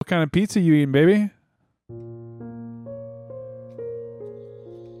kind of pizza you eating, baby?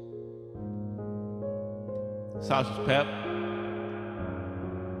 Sausage pep.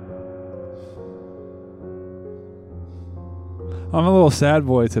 I'm a little sad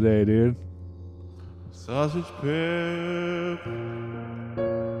boy today, dude. Sausage pep.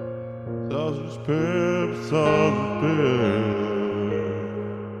 Sausage pep. Sausage pep.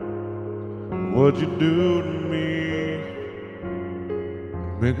 What'd you do to me?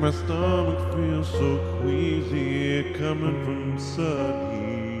 Make my stomach feel so queasy coming from Sudhees.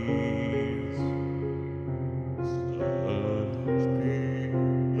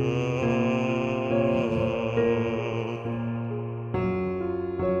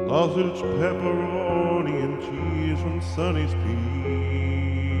 Sausage, pepperoni, and cheese from Sonny's Pizza.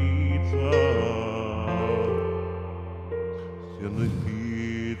 Sonny's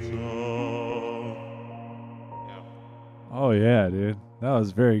Pizza. Oh yeah, dude. That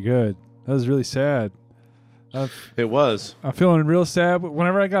was very good. That was really sad. It was. I'm feeling real sad.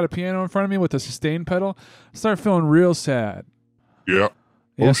 Whenever I got a piano in front of me with a sustain pedal, I start feeling real sad. Yeah.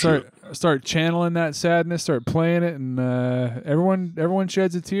 Yeah, start channeling that sadness, start playing it, and everyone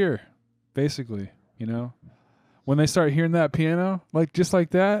sheds a tear, basically, you know. When they start hearing that piano, like just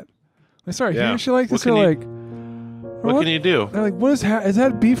like that, they start hearing shit like this. They're like, what can you do? They're like, what is is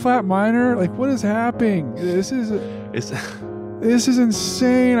that B flat minor? Like, what is happening? This is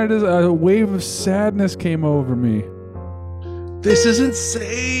insane. A wave of sadness came over me. This is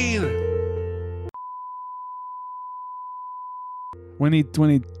insane. When he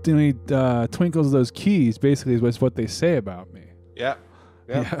twinkles those keys, basically is what they say about me. Yeah.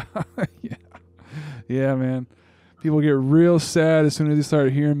 Yeah. Yeah, man. People get real sad as soon as they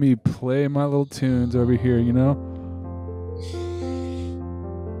start hearing me play my little tunes over here, you know?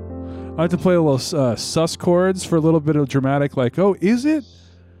 I like to play a little sus chords for a little bit of dramatic, like, oh, is it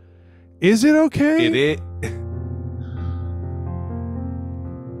okay?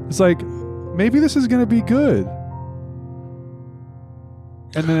 It's like, maybe this is going to be good.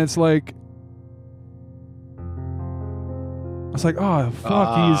 And then it's like, oh,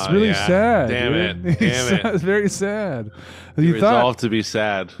 fuck, he's really sad. Damn dude. it. It's very sad. You resolved to be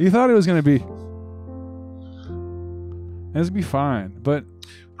sad. You thought it was going to be. It's going to be fine. But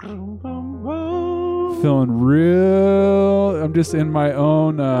feeling real. I'm just in my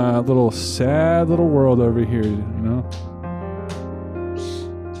own little sad little world over here, you know?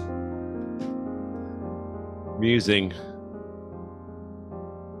 Musing.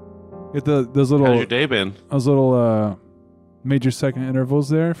 Get those little. How's your day been? Those little major second intervals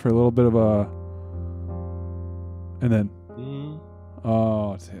there for a little bit of a. And then.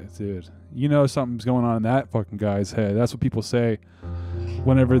 Oh, dude. You know something's going on in that fucking guy's head. That's what people say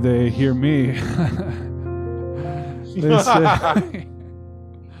whenever they hear me.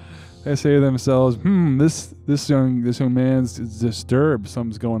 They say to themselves, this young man's disturbed.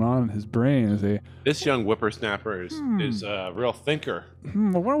 Something's going on in his brain. This young whippersnapper is a real thinker. I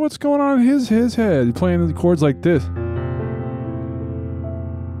wonder what's going on in his head. Playing the chords like this.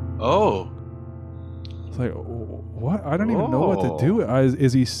 Oh. It's like, what? I don't even know what to do.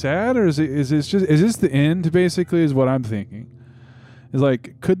 Is he sad, or is this the end? Basically, is what I'm thinking. Is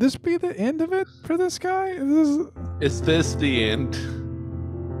like, could this be the end of it for this guy? Is this the end?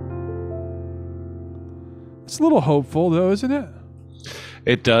 It's a little hopeful, though, isn't it?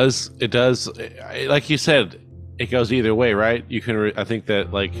 It does. Like you said, it goes either way, right? You can. I think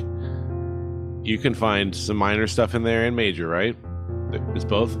that like you can find some minor stuff in there and major, right? It's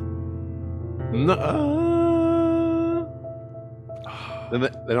both. No.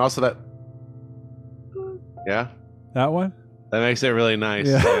 Then also that. Yeah. That one. That makes it really nice.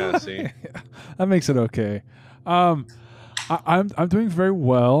 Yeah. See. That makes it okay. I'm doing very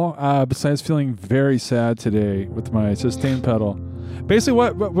well. Besides feeling very sad today with my sustain pedal. Basically,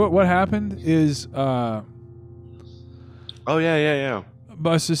 what happened is. Oh yeah.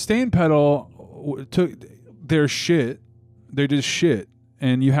 My sustain pedal took their shit. They're just shit,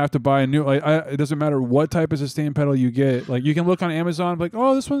 and you have to buy a new. It doesn't matter what type of sustain pedal you get. Like you can look on Amazon, like,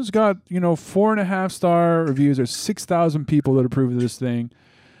 oh, this one's got 4.5-star reviews. There's 6,000 people that approve of this thing.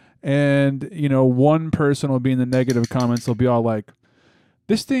 And, one person will be in the negative comments. They'll be all like,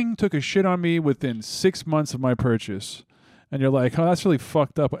 this thing took a shit on me within 6 months of my purchase. And you're like, oh, that's really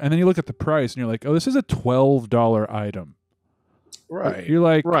fucked up. And then you look at the price and you're like, oh, this is a $12 item. Right. You're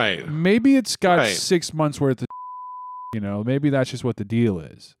like, right. Maybe it's got 6 months worth of, maybe that's just what the deal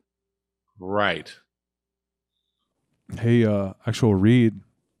is. Right. Hey, actual Reed,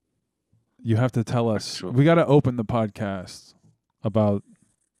 you have to tell us. We got to open the podcast about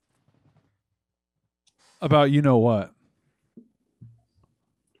you know what?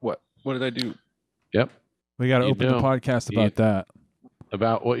 What did I do? Yep. We got to You open the know. podcast about that.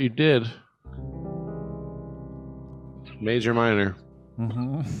 About what you did. Major, minor.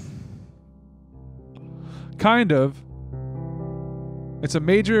 Mm-hmm. Kind of. It's a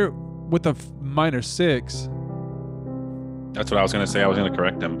major with a minor 6. That's what I was going to say. I was going to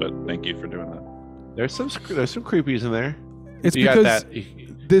correct him, but thank you for doing that. There's some creepies in there. It's you because got that. You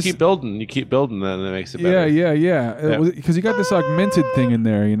keep building, then it makes it better. Yeah. Because you got this augmented thing in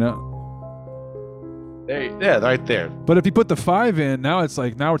there, you know. Yeah, right there. But if you put the 5 in, now it's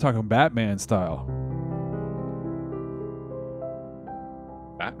like we're talking Batman style.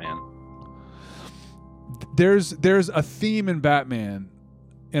 Batman. There's a theme in Batman,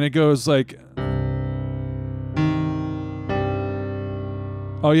 and it goes like,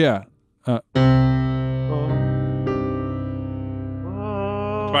 oh yeah. It's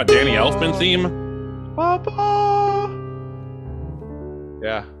about Danny Elfman theme.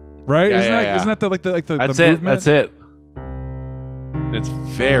 Yeah. Right? Yeah, Isn't that the That's the it. movement? That's it. It's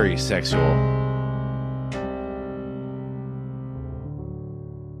very sexual.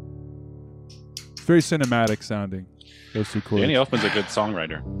 It's very cinematic sounding. Those two chords. Danny Elfman's a good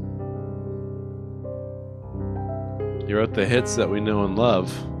songwriter. He wrote the hits that we know and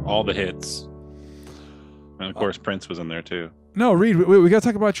love. All the hits. And of course, Prince was in there too. No, Reed, we got to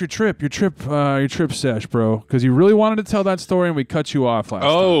talk about your trip sesh, bro, because you really wanted to tell that story and we cut you off last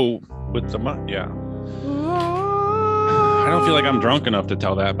time. With the yeah. I don't feel like I'm drunk enough to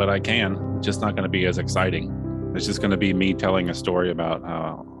tell that, but I can. It's just not going to be as exciting. It's just going to be me telling a story about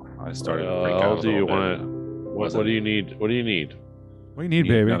how I started to freak out. Do you want to? What do you need? What do you need? What do you need,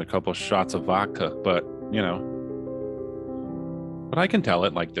 baby? Got a couple shots of vodka, but you know. But I can tell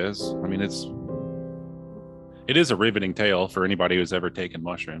it like this. I mean, it is a riveting tale for anybody who's ever taken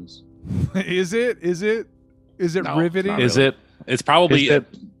mushrooms. Is it No, riveting? not Is really. it? It's probably Is it-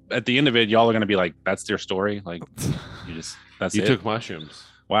 at the end of it, y'all are going to be like, "That's their story." Like, that's You it. took mushrooms.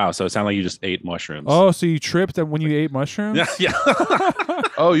 Wow, so it sounded like you just ate mushrooms. Oh, so you tripped when you ate mushrooms? yeah.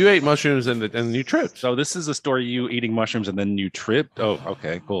 Oh, you ate mushrooms and you tripped. So this is a story you eating mushrooms and then you tripped. Oh,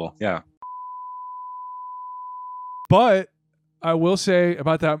 okay, cool. Yeah. But I will say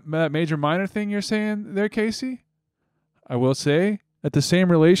about that major minor thing you're saying there, Casey. I will say that the same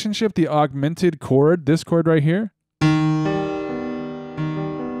relationship, the augmented chord, this chord right here.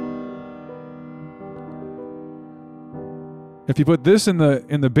 If you put this in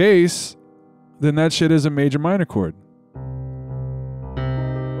the bass, then that shit is a major minor chord.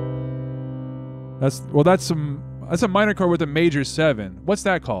 That's a minor chord with a major 7. What's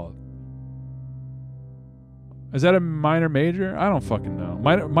that called? Is that a minor major? I don't fucking know.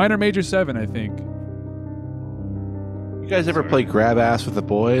 Minor major 7, I think. You guys ever play grab ass with the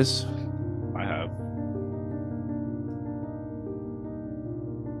boys? I have.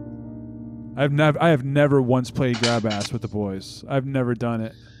 I have never once played grab ass with the boys. I've never done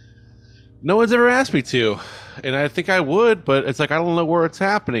it. No one's ever asked me to, and I think I would, but it's like I don't know where it's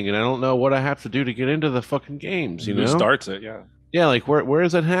happening, and I don't know what I have to do to get into the fucking games. You Who know? starts it? Yeah. Yeah, like where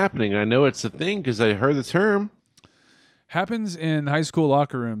is that happening? I know it's a thing because I heard the term. Happens in high school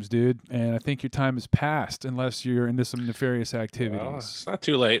locker rooms, dude, and I think your time is past unless you're into some nefarious activities. Well, it's not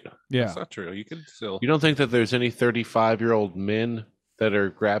too late. Yeah. It's not true. You can still. You don't think that there's any 35-year-old men that are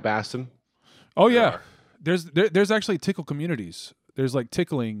grab assing? Oh yeah, there's actually tickle communities. There's like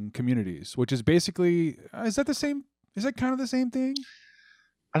tickling communities, which is basically is that kind of the same thing?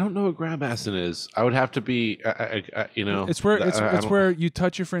 I don't know what grab assing is. I would have to be, you know. It's where you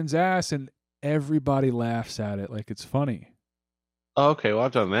touch your friend's ass and everybody laughs at it like it's funny. Oh, okay, well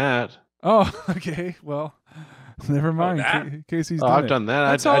I've done that. Oh, okay. Well, never mind. that? Casey's Oh, done I've it. done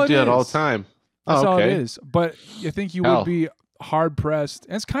that. That's I all do that all is. the time. That's Oh, all it okay. is. But I think you Hell. would be hard pressed.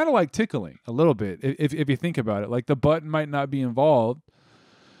 And it's kind of like tickling a little bit if you think about it. Like the button might not be involved,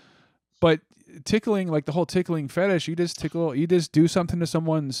 but tickling, like the whole tickling fetish, you just do something to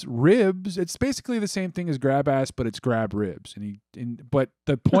someone's ribs. It's basically the same thing as grab ass, but it's grab ribs. But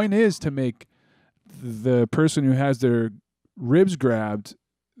the point is to make the person who has their ribs grabbed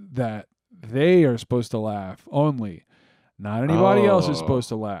that they are supposed to laugh only. Not anybody else is supposed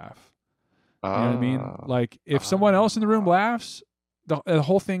to laugh. You know what I mean? Like if someone else in the room laughs, the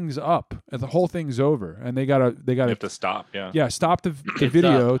whole thing's up, and the whole thing's over, and they gotta You have to stop. Yeah. yeah, stop the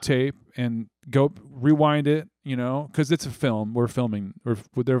video tape and go rewind it. You know, because it's a film. We're filming.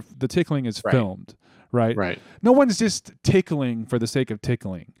 The tickling is Right. filmed, right? Right. No one's just tickling for the sake of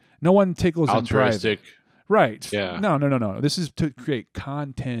tickling. No one tickles in private. Altruistic. Right. Yeah. No. This is to create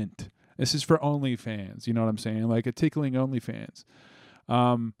content. This is for OnlyFans. You know what I'm saying? Like a tickling OnlyFans.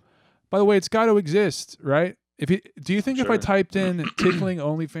 By the way, it's got to exist, right? Do you think if I Sure. typed in tickling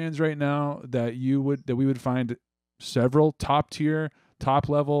OnlyFans right now that we would find several top tier, top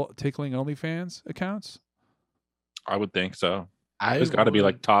level tickling OnlyFans accounts? I would think so. I There's got to be would-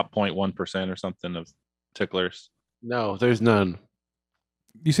 like top 0.1% or something of ticklers. no. There's none.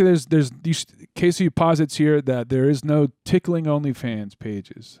 You see, Casey posits here that there is no tickling OnlyFans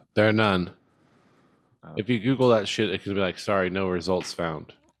pages. There are none. Oh. If you Google that shit, it could be like, sorry, no results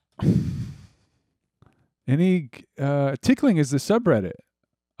found. Any tickling is the subreddit.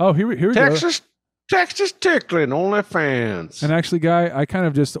 Oh, here we go. Texas tickling OnlyFans. And actually, Guy, I kind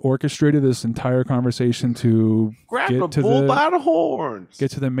of just orchestrated this entire conversation to Grab get the to bull the- by the horns.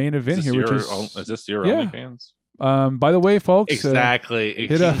 get to the main event Is here, which this your Yeah. OnlyFans? by the way, folks, Exactly.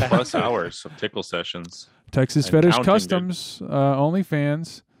 hit up- 18 plus hours of tickle sessions. Texas And Fetish counting, dude. Customs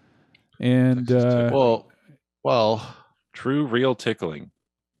OnlyFans, and Texas tickle. well, True real tickling.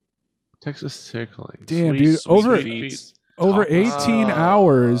 Texas tickling. Damn, dude, over- feet. over Topless. 18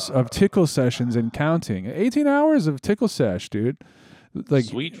 hours of tickle sessions and counting. 18 hours of tickle sesh, dude. Like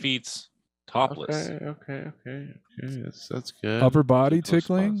Sweet feet's topless. Okay. That's good. upper body Tickle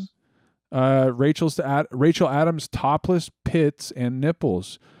tickling. spots. Rachel Adams topless pits and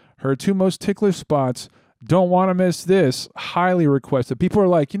nipples. Her two most ticklish spots. Don't want to miss this. Highly requested. People are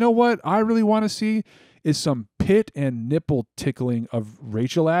like, you know what? I really want to see is some pit and nipple tickling of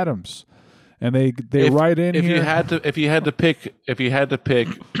Rachel Adams, and they If- write in if here. you had to pick,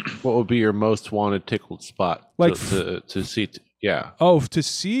 what would be your most wanted tickled spot? Like to see. Yeah, to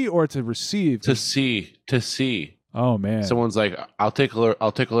see or to receive. to see. Oh man. Someone's like, I'll tickle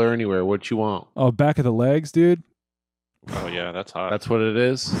her anywhere. What you want? Oh, back of the legs, dude. Oh yeah, that's hot. That's what it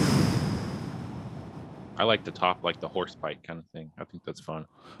is. I like the top, like the horse bite kind of thing. I think that's fun.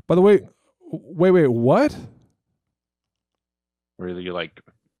 By the way, wait, what? Where you like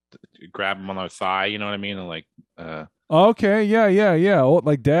grab them on the thigh, you know what I mean, and like Okay, yeah.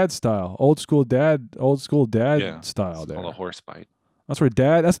 Like dad style, old school dad Yeah, style. it's There. called a horse bite. That's where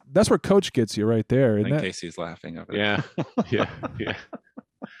dad. That's where coach gets you right there, I isn't think it? Casey's laughing over Yeah, yeah.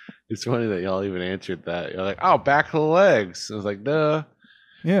 It's funny that y'all even answered that. You're like, oh, back of the legs. I was like, duh.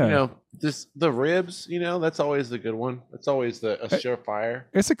 Yeah, You know, this the ribs. You know, that's always the good one. That's always a surefire.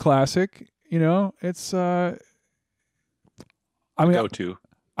 it's a classic. You know, it's. I mean, go to.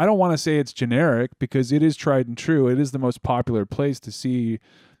 I don't want to say it's generic because it is tried and true. It is the most popular place to see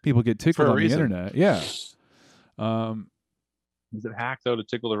people get tickled For a on reason. the internet. Yeah. Is it hack though to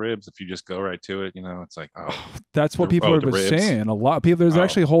tickle the ribs if you just go right to it? You know, it's like, oh, That's what The- people oh, have the been ribs. saying. A lot of people. There's Oh.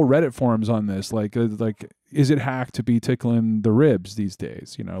 actually whole Reddit forums on this. Like, is it hack to be tickling the ribs these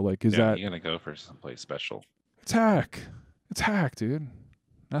days? You know, like, is yeah, that you're gonna go for someplace special. it's hack? It's hack, dude.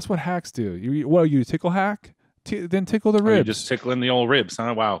 That's what hacks do. You tickle hack, then tickle the Oh, you're ribs. just tickling the old ribs,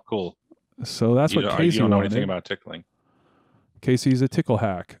 huh? Wow, cool. So that's you what don't, Casey you don't know wanted. anything about tickling. Casey's a tickle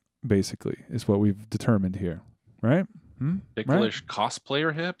hack, basically, is what we've determined here, right? Right? Ticklish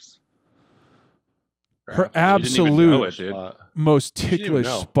cosplayer hips. Her You didn't even know absolute it, dude. most didn't even ticklish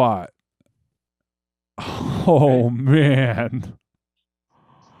know. spot. Oh man.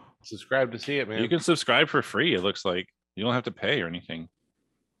 Subscribe to see it, man. You can subscribe for free. It looks like you don't have to pay or anything.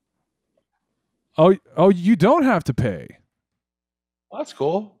 Oh, you don't have to pay. Oh, that's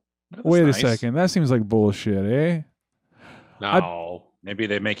cool. That's Wait nice. a second. That seems like bullshit, eh? No. Maybe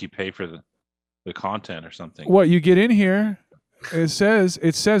they make you pay for the content or something. What you get in here, it says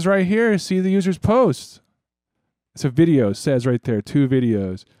right here, see the user's post. It's a video, it says right there, 2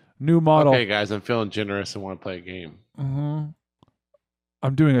 videos. New model. Okay, guys, I'm feeling generous and want to play a game. Mhm.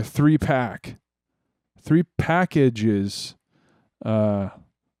 I'm doing a 3-pack. 3 packages.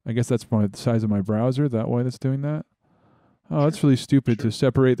 I guess that's the size of my browser. That why that's doing that? Oh, that's really stupid to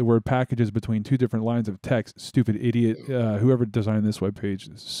separate the word packages between 2 different lines of text. Stupid idiot. Whoever designed this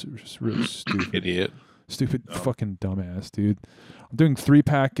webpage is just really stupid. Idiot. Stupid Oh. fucking dumbass, dude. I'm doing 3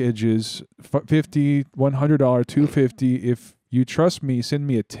 packages, $50, $100, $250. If you trust me, send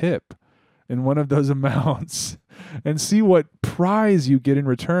me a tip in one of those amounts and see what prize you get in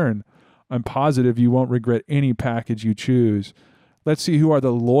return. I'm positive you won't regret any package you choose. Let's see who are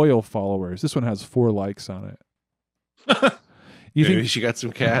the loyal followers. This one has 4 likes on it. You Maybe think? she got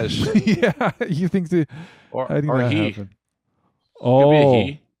some cash. Yeah, you think the? Or, I think or that he. happened. Could be a Oh,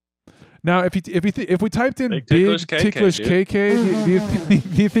 he. now if we typed in Big big ticklish KK, ticklish dude.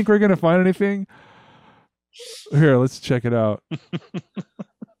 KK, do you think we're gonna find anything? Here, let's check it out.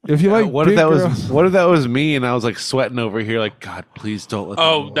 If you Yeah, like, what if big that girls- was what if that was me and I was like sweating over here like, God, please don't let them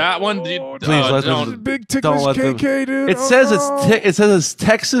Oh, know. that one. Dude, Oh, Please let them- don't. big ticklish let them- KK, dude. It Oh, says no. it says it's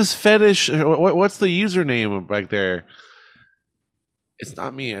Texas fetish. What's the username back there? It's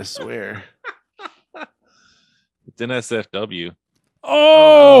not me, I swear. NSFW.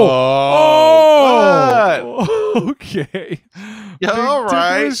 Oh, okay. Yeah, all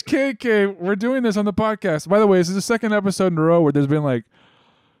right. Ticklish KK. We're doing this on the podcast. By the way, this is the second episode in a row where there's been like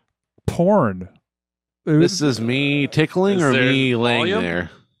porn. This is me tickling Is or there me laying volume? there?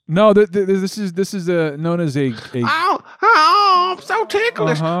 No, this is known as a Ow, I'm so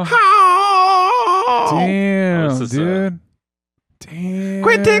ticklish. Uh-huh. Ow. damn, this is, dude. Damn.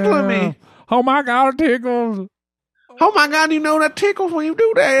 Quit tickling me. Oh my god, it tickles. Oh my God, you know that tickles when you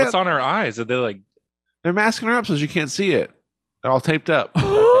do that. What's on her eyes? Are they like? They're masking her up so you can't see it. They're all taped up.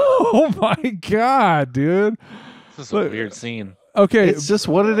 Oh my god, dude. This is a Look, weird scene. Okay, It's just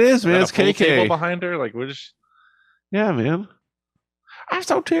what it is, man. Got It's a pool table KK. behind her. Like, what is? Yeah, man. I'm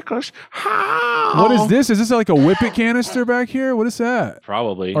so ticklish. what is this? Is this like a whippet canister back here? What is that?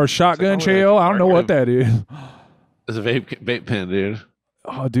 Probably. Or shotgun It's like, trail? I don't know what that is. It's a vape pen, dude.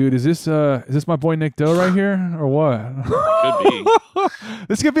 Oh, dude, is this my boy Nick Doe right here or what? Could be.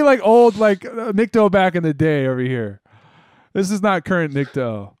 This could be like old Nick Doe back in the day over here. This is not current Nick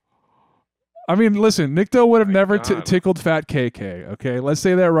Doe. I mean, listen, Nick Doe would have never God. tickled fat KK. Okay, let's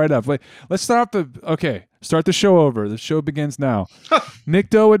say that right up. Like, let's start the show over. The show begins now. Nick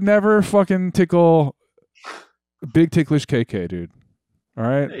Doe would never fucking tickle big ticklish KK, dude. All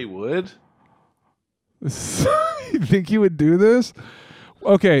right. They would. You think he would do this?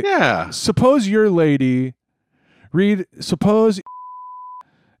 Okay. Yeah. Suppose your lady, Reed, suppose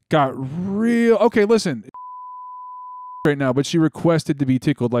got real. Okay, listen. Right now, but she requested to be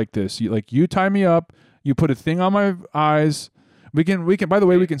tickled like this. You tie me up, you put a thing on my eyes. We can by the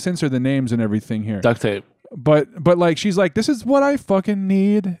way, we can censor the names and everything here. Duct tape. But like she's like, this is what I fucking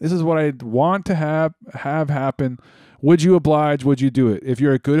need. This is what I want to have happen. Would you oblige? Would you do it? If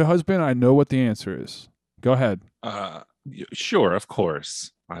you're a good husband, I know what the answer is. Go ahead. Sure, of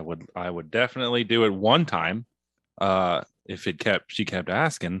course. I would definitely do it one time. If she kept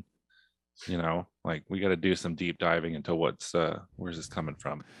asking, like we got to do some deep diving into where's this coming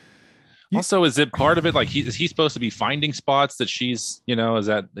from. Also, is it part of it? Like, is he supposed to be finding spots that she's,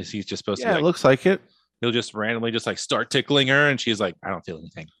 is he just supposed to? Yeah, Like, it looks like it. he'll just randomly just like start tickling her, and she's like, I don't feel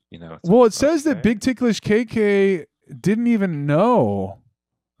anything. It's Well, it says that okay. Big Ticklish KK didn't even know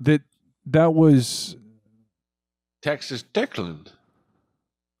that was. Texas tickling.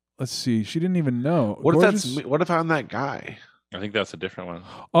 Let's see. She didn't even know. What if Gorgeous- that's me? What if I'm that guy? I think that's a different one.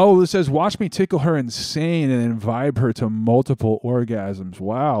 Oh, it says, watch me tickle her insane and then vibe her to multiple orgasms.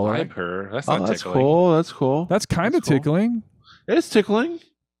 Wow. Vibe her. That's Oh, not that's tickling. cool. That's cool. That's kind of That's cool. tickling. It's tickling.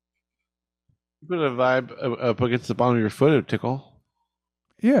 You put a vibe up against the bottom of your foot, it'd tickle.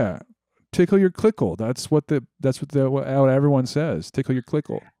 Yeah. Tickle your clickle. That's what what everyone says. Tickle your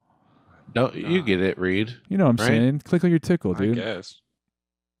clickle. Don't you get it, Reed? You know what I'm Right? saying? Clickle your tickle, I dude. guess.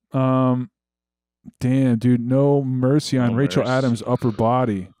 Damn, dude, no mercy on No Rachel mercy. Adams' upper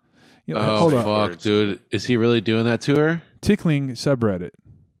body. You know, Oh hold on. fuck, dude! Is he really doing that to her? Tickling subreddit.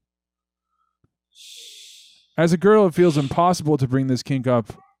 As a girl, it feels impossible to bring this kink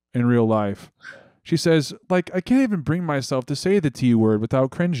up in real life. She says, I can't even bring myself to say the T word without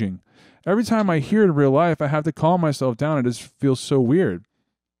cringing. Every time I hear it in real life, I have to calm myself down. It just feels so weird.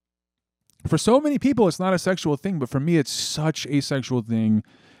 For so many people, it's not a sexual thing, but for me, it's such a sexual thing.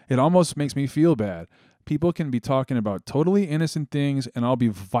 It almost makes me feel bad. People can be talking about totally innocent things, and I'll be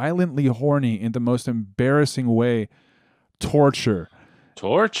violently horny in the most embarrassing way. Torture.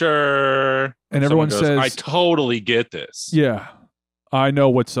 Torture. And Someone everyone goes, says, I totally get this. yeah, I know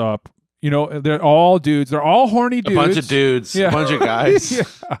what's up. They're all dudes. They're all horny dudes. A bunch of dudes, Yeah. a bunch of guys, Yeah.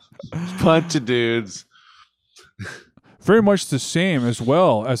 bunch of dudes. Very much the same as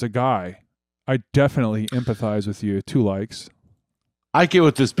well as a guy. I definitely empathize with you. 2 likes. I get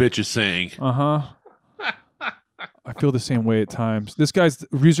what this bitch is saying. Uh-huh. I feel the same way at times. This guy's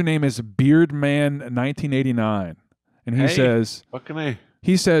username is Beardman1989. And he Hey. says, Fucking A.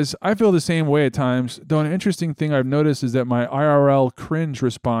 I feel the same way at times, though an interesting thing I've noticed is that my IRL cringe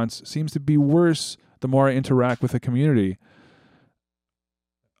response seems to be worse the more I interact with the community.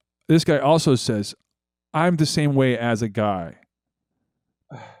 This guy also says, I'm the same way as a guy.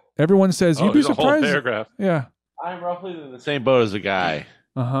 Everyone says, you'd be there's a whole surprised. paragraph. Yeah. I'm roughly in the same boat as a guy.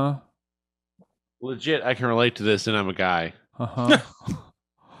 Uh-huh. Legit, I can relate to this, and I'm a guy. Uh-huh.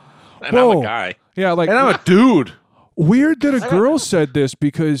 And Whoa. I'm a guy. Yeah, And I'm a dude. weird that a girl said this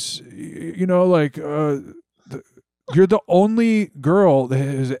because, you're the only girl that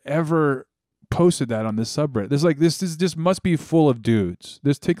has ever posted that on this subreddit. This must be full of dudes.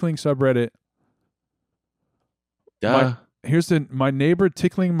 This tickling subreddit. Duh. Here's my neighbor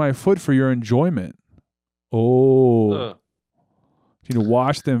tickling my foot for your enjoyment. Oh, Ugh. You need to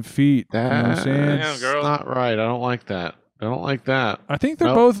wash them feet. You know what I'm saying? Damn, girl. Not right. I don't like that. I don't like that. I think they're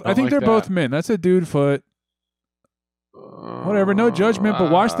Nope, both. I don't think like they're both that. men. That's a dude foot. Whatever, no judgment,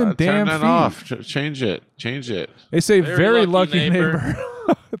 but wash them damn turn that feet. off. Change it. Change it. They say Very very lucky lucky neighbor.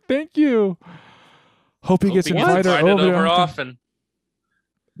 Thank you. Hope he Hope gets he gets invited over. often.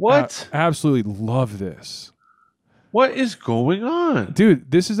 What? Absolutely love this, What is going on?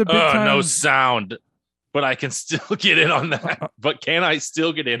 dude. This is a big time. No sound, but I can still get in on that. But can I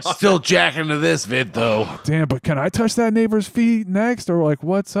still get in on Still jacking to this vid though. Damn, but can I touch that neighbor's feet next, or like,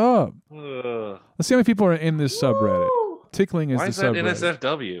 what's up? that? Let's see how many people are in this subreddit. Tickling is Why the is that subreddit.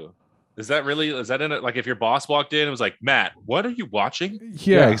 NSFW? Is that in it? Like if your boss walked in and was like, Matt, what are you watching?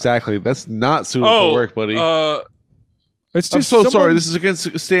 Yeah, exactly. That's not suitable for work, buddy. it's I'm just so someone, sorry. This is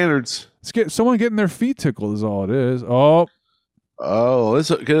against standards. someone getting their feet tickled is all it is. Oh, Oh,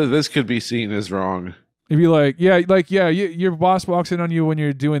 this could be seen as wrong. if you your boss walks in on you when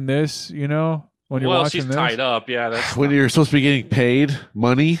you're doing this, you know, when you're Well, watching she's this, tied up. Yeah, that's When you're supposed to be getting paid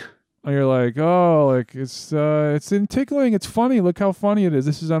money. and you're like, oh, like it's in tickling. It's funny. Look how funny it is.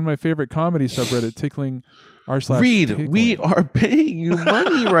 This is on my favorite comedy subreddit, tickling. Reed, we are paying you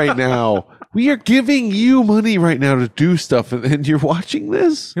money right now. We are giving you money right now to do stuff, and you're watching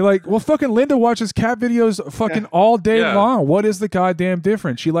this? You're like, well, fucking Linda watches cat videos fucking all day Yeah. long. What is the goddamn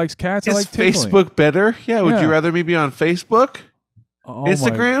difference? She likes cats. I Is like tickling. Facebook better? Yeah, would Yeah. you rather me be on Facebook? Oh my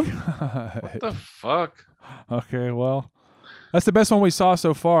Instagram? God. what the fuck? Okay, well, that's the best one we saw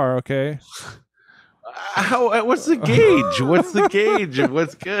so far. Okay, What's the gauge? What's the gauge of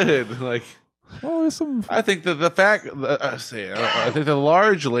what's good? Like, oh, there's some. I think that I think the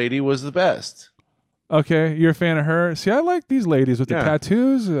large lady was the best. Okay, you're a fan of her. See, I like these ladies with the Yeah.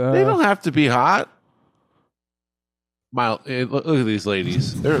 tattoos. They don't have to be hot. Look at these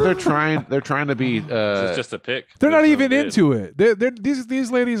ladies. They're trying to be. Is this just a pick? They're not That's even what it is. into it. These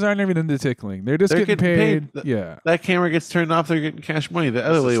ladies aren't even into tickling. They're just They're getting getting paid. paid. Yeah, That camera gets turned off. They're getting cash money. The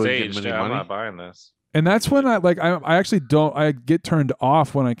other This lady is wasn't staged. getting Yeah, any I'm money. not buying this. and that's when I actually don't. I get turned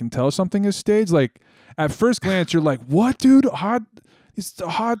off when I can tell something is staged. Like at first glance, you're like, "What, dude? Hot? It's a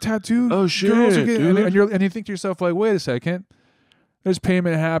hot tattoo. Oh, girls shit, are getting-" dude. and you think to yourself like, "Wait a second. There's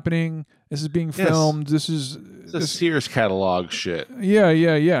payment happening. This is being Yes. filmed. This is It's a Sears catalog shit. yeah,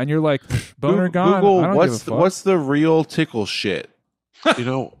 and you're like, "Pfft, boner gone. Google I don't what's give a fuck. what's the real tickle shit. You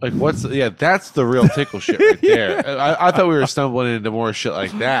know, like that's the real tickle shit right there. I thought we were stumbling into more shit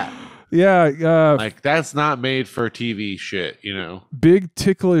like that. Yeah, Like that's not made for TV shit. You know, Big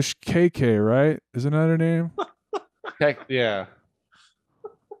Ticklish KK, right? Isn't that her name? yeah.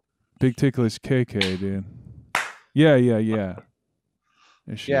 Big Ticklish KK, dude. Yeah.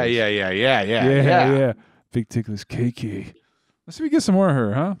 There she is. Yeah. Big Ticklish KK. Let's see if we get some more of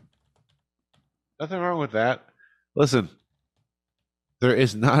her, huh? Nothing wrong with that. Listen, there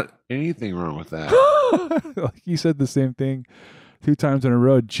is not anything wrong with that. Like you said the same thing 2 times in a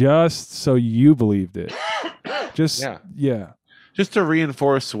row just so you believed it. Just yeah. Just to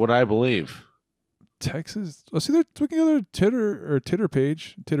reinforce what I believe. Texas. Let's see. They're looking at their Titter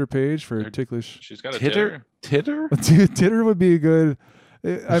page for ticklish. She's got a Titter? titter. Titter would be a good.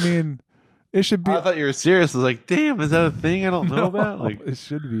 I mean, it should be. I thought you were serious. I was like, damn, is that a thing I don't know No, about? Like, it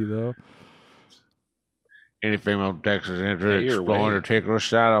should be though. any female Texas Pay interested your exploring way. or ticklish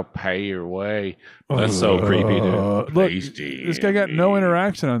style, I'll pay your way. That's so creepy, dude. Look, Tasty this guy got no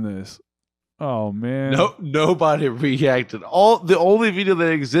interaction on this. Oh man. No, nobody reacted. The only video that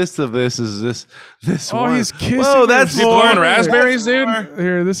exists of this is this Oh, one. he's kissing. Whoa, that's Is he more blowing raspberries, dude?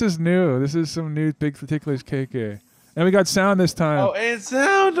 Here, this is new. This is some new big ticklish KK, and we got sound this time. Oh, and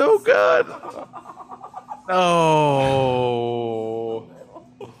sound. Oh god. No.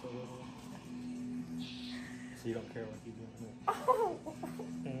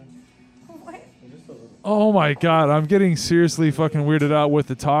 Oh my god, I'm getting seriously fucking weirded out with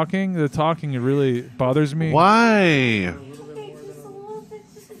the talking. The talking really bothers me. Why?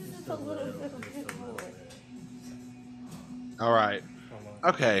 All right.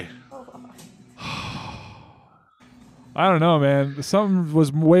 Okay. I don't know, man. Something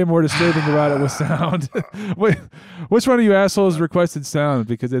was way more disturbing about it with sound. Wait, which one of you assholes requested sound?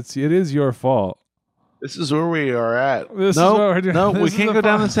 Because it is your fault. This is where we are at. This is what we're doing. No, This we is can't the go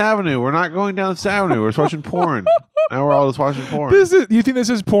down fun. this avenue. We're not going down this avenue. We're just watching porn. Now we're all just watching porn. You think this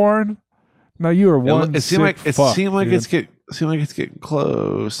is porn? No, you are one. It seemed like sick fuck, dude. it's getting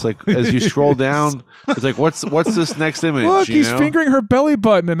close. Like as you scroll down, it's like what's this next image? Look, you he's know? fingering her belly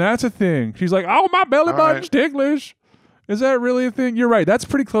button, and that's a thing. She's like, "Oh, my belly All button's right. ticklish." Is that really a thing? You're right. That's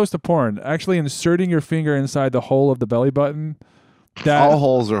pretty close to porn. Actually, inserting your finger inside the hole of the belly button. That All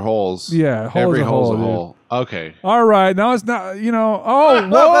holes are holes. yeah, hole's Every a hole's hole, a dude. hole. Okay. All right, now it's not. Oh,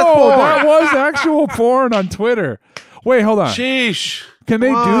 That's whoa, porn. that was actual porn on Twitter. Wait, hold on. Sheesh. Can they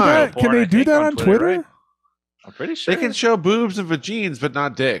do Come on. that? Can Porn, they I do think, that on on Twitter, Twitter? right? I'm pretty sure They can show boobs and vagines, but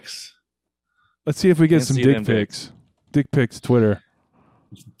not dicks. Let's see if we get Can't some see dick them pics. Dick pics, Twitter.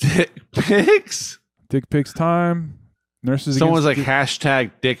 Dick pics? Dick pics time. Nurses. Someone's like Against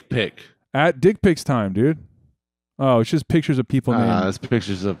hashtag dick pic. at dick pics time, dude. Oh, it's just pictures of people named. It's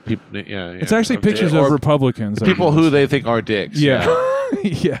pictures of people. Yeah. It's actually pictures dick. of Or Republicans. people who they think are dicks. Yeah.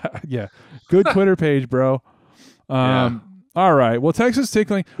 yeah. Good Twitter page, bro. All right. Well, Texas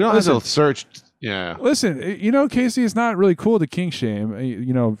tickling. You don't have Listen, to search. Yeah. listen, Casey, it's not really cool to kink shame.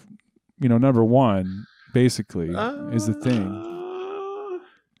 Number one, basically, is the thing.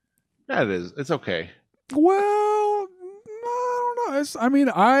 Yeah, it is. It's okay. Well, I don't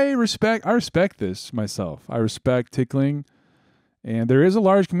know. I respect this myself. I respect tickling, and there is a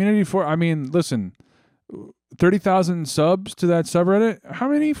large community for. Listen, 30,000 subs to that subreddit. How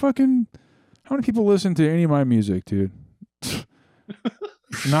many people listen to any of my music, dude?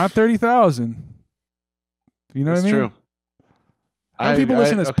 Not 30,000. You know That's what I mean? true. How many people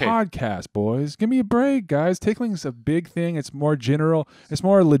listen to this okay. podcast, boys? Give me a break, guys. Tickling's a big thing. It's more general. It's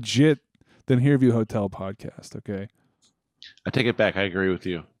more legit than Hearview Hotel podcast, okay? I take it back. I agree with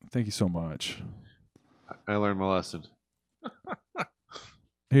you. Thank you so much. I learned my lesson.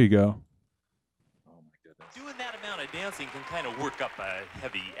 Here you go. Oh my goodness. Doing that amount of dancing can kind of work up a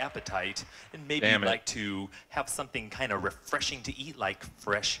heavy appetite, and maybe Damn you'd it. like to have something kind of refreshing to eat, like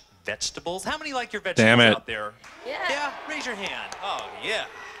fresh vegetables. How many like your vegetables Damn it. out there? Yeah. Yeah, raise your hand. Oh, yeah.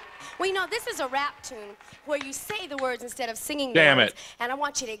 Well, this is a rap tune where you say the words instead of singing Damn the words. it. And I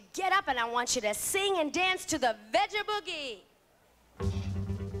want you to get up and I want you to sing and dance to the Veggie Boogie.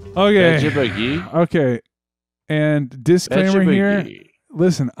 Okay. Veggie boogie. Okay. And disclaimer Veggie here. boogie.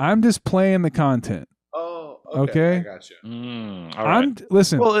 Listen, I'm just playing the content. Oh, Okay. I got you. All right.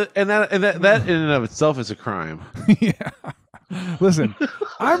 Listen. Well, and that in and of itself is a crime. Yeah. Listen,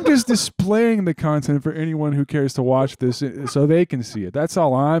 I'm just displaying the content for anyone who cares to watch this so they can see it. That's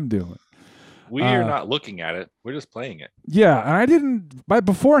all I'm doing. We are not looking at it. We're just playing it. Yeah, and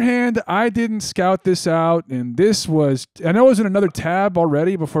beforehand, I didn't scout this out, and I know it was in another tab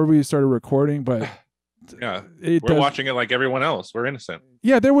already before we started recording, but Yeah. We're watching it like everyone else. We're innocent.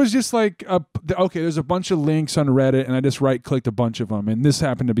 Yeah, there was just like there's a bunch of links on Reddit, and I just right-clicked a bunch of them, and this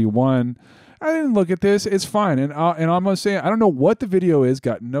happened to be one. I didn't look at this. It's fine, and I'm gonna say I don't know what the video is.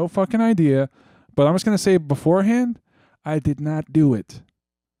 Got no fucking idea, but I'm just gonna say beforehand, I did not do it.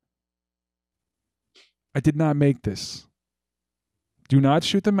 I did not make this. Do not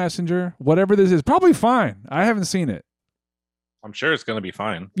shoot the messenger. Whatever this is, probably fine. I haven't seen it. I'm sure it's going to be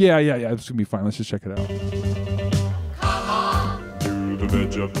fine. Yeah. It's gonna be fine. Let's just check it out. Do the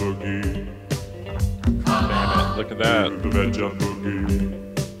Veggie Boogie. Damn it. Look at that. Do the Veggie Boogie.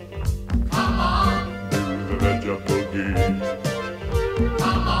 Do the Veggie Boogie.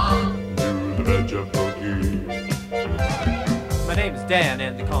 Do the Veggie Boogie. My name is Dan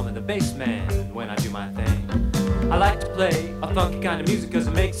and they call me the bass man when I do my thing. I like to play a funky kind of music cause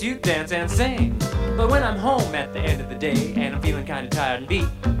it makes you dance and sing. But when I'm home at the end of the day and I'm feeling kinda tired and beat,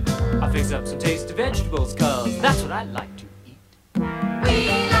 I fix up some tasty vegetables cause that's what I like to eat. We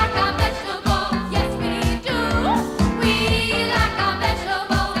like our vegetables, yes we do. We like our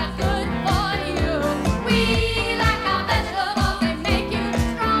vegetables, that's good for you. We like our vegetables, they make you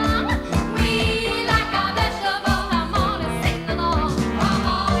strong. We like our vegetables, come on and sing along. Come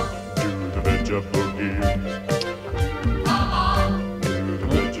on. Do the Veggie Boogie. Come on. Do the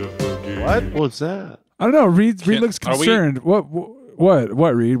Veggie Boogie. What was that? I don't know. Reed looks are we- concerned. What,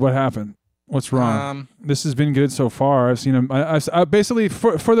 Reed? What happened? What's wrong? This has been good so far. I've seen him. I basically,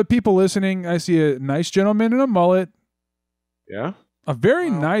 for the people listening, I see a nice gentleman in a mullet. Yeah. A very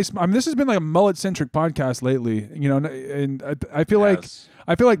nice. This has been like a mullet-centric podcast lately. And I feel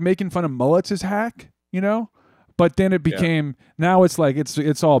like making fun of mullets is hack. But then it became now it's like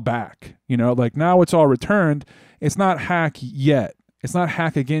it's all back. Like now it's all returned. It's not hack yet. It's not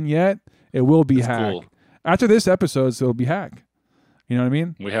hack again yet. It will be hack. Cool. After this episode, so it'll be hack. You know what I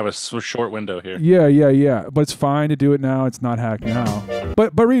mean? We have a short window here. Yeah. But it's fine to do it now. It's not hack now.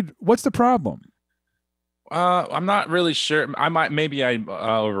 But Reed, what's the problem? I'm not really sure. Maybe I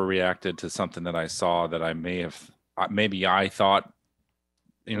overreacted to something that I saw that I may have. Maybe I thought,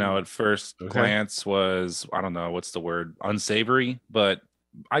 at first glance was, I don't know what's the word, unsavory, but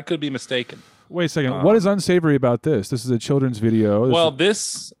I could be mistaken. Wait a second. What is unsavory about this? This is a children's video. Well,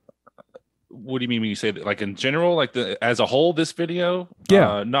 what do you mean when you say that? Like in general, like as a whole, this video?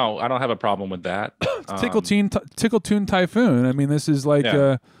 Yeah. No, I don't have a problem with that. Tickle Toon Typhoon. This is like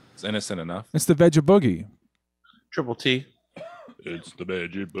Yeah. It's innocent enough. it's the Veggie Boogie. Triple T. It's the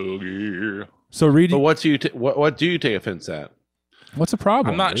Veggie Boogie. So Reed, But what do you take offense at? what's the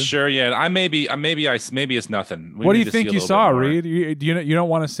problem? I'm not dude? sure yet. Maybe it's nothing. We What do need you to see think a you little saw, bit more. Reed? You don't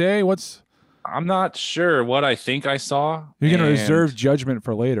want to say what's? I'm not sure what I think I saw. You're gonna and reserve judgment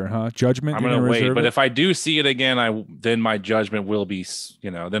for later, huh? Judgment. I'm You're gonna wait, reserve but it? if I do see it again, then my judgment will be,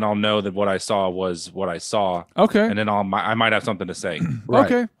 then I'll know that what I saw was what I saw, okay, and then I might have something to say.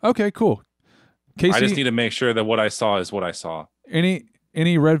 okay, cool. Casey, I just need to make sure that what I saw is what I saw.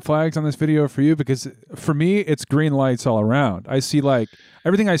 any red flags on this video for you? Because for me, it's green lights all around. I see like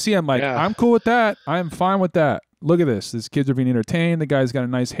everything I see. I'm like, Yeah. I'm cool with that. I'm fine with that. Look at this. These kids are being entertained. The guy's got a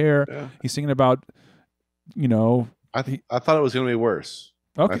nice hair. Yeah. He's singing about, I thought it was going to be worse.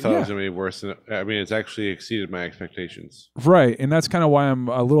 okay, I thought it yeah. was going to be worse. I mean, it's actually exceeded my expectations. Right, and that's kind of why I'm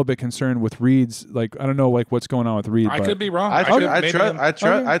a little bit concerned with Reed's. Like, I don't know, like what's going on with Reed. I but could be wrong. I maybe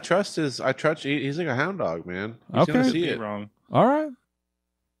I'm- trust he's like a hound dog, man. He's Okay. going to could see be it. wrong. All right.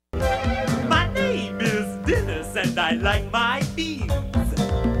 My name is Dennis and I like my beans.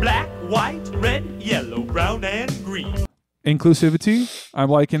 Black, white, red, yellow, brown, and green. Inclusivity. I'm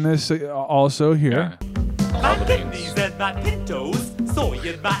liking this also here. Yeah. My the kidneys beans. and my pintos, soy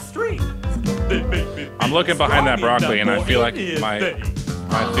in my strings. They make me I'm feel looking behind that strong broccoli, and I enough feel for like my anything.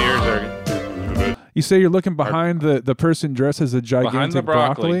 fears are. You say you're looking behind the person dressed as a gigantic Behind the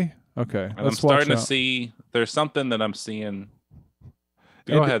broccoli. Okay, And I'm let's starting to watch out. see there's something that I'm seeing.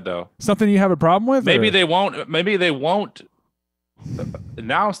 Go And- ahead though. Something you have a problem with? Maybe or- they won't. Maybe they won't.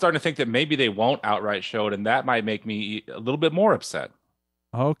 Now I'm starting to think that maybe they won't outright show it, and that might make me a little bit more upset.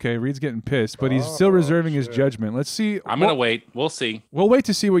 Okay, Reed's getting pissed, but he's still reserving his judgment. Let's see. I'm gonna wait. We'll see. We'll wait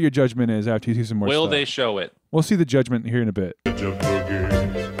to see what your judgment is after you see some more Will stuff. they show it? We'll see the judgment here in a bit. Veggie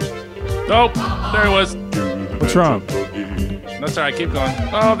Boogie. Nope. There it was. What's wrong? That's all right. Keep going.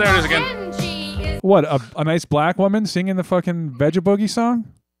 Oh, there it is again. Benji is What, a nice black woman singing the fucking Veggie Boogie song?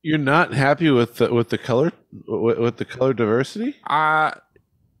 You're not happy with the color with the color diversity?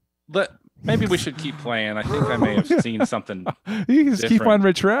 Maybe we should keep playing. I think I may have seen something. You just keep on Different.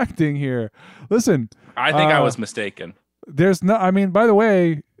 retracting here. Listen, I think I Uh, was mistaken. there's no. I mean, by the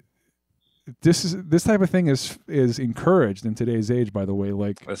way, this type of thing is encouraged in today's age. By the way,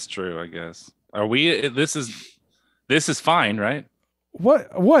 like That's true. I guess. Are we? This is fine, right? what?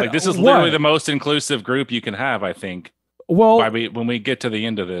 Like this is what? literally the most inclusive group you can have. I think. Well, When we get to the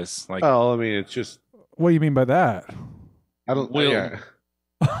end of this, like Oh, I mean, it's just what do you mean by that? I don't. Will- Yeah.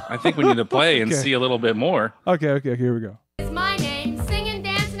 I think we need to play and Okay. see a little bit more. Okay, here we go. my name. Singing,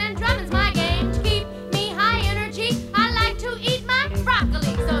 dancing, and drumming's my game. To keep me high energy, I like to eat my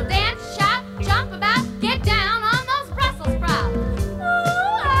broccoli. So dance, shout, jump about, get down on those Brussels sprouts.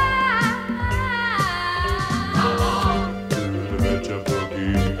 Ooh, The Veggie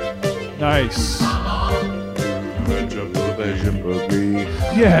Boogie. Nice. Veggie Boogie.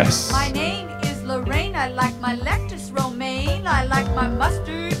 Yes. My name is Lorraine. I like my lettuce romaine. I like my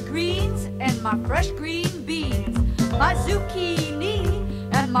mustard greens and my fresh green beans. My zucchini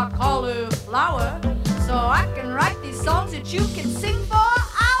and my cauliflower. So I can write these songs that you can sing for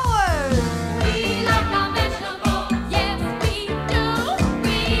hours. We like our vegetables, yes we do.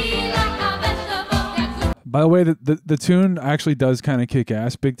 We like our vegetables, they're good. By the way, the tune actually does kind of kick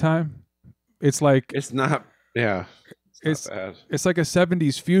ass big time. It's like It's not. Yeah. It's- Not bad. it's like a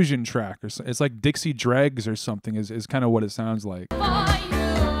 70s fusion track or so. It's like Dixie Dregs or something is kind of what it sounds like. For you. We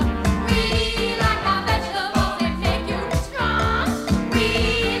like our vegetables, they make you strong.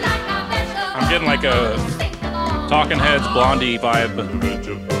 We like our vegetables. I'm getting like a Talking Heads Blondie vibe. Veggie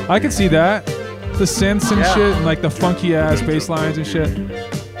Boogie. I could see that. The synths and Yeah. shit and like the funky ass bass lines and shit. Veggie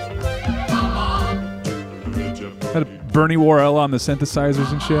Boogie. Had Bernie Worrell on the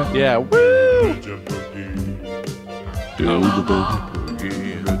synthesizers and shit. Yeah. Woo! Veggie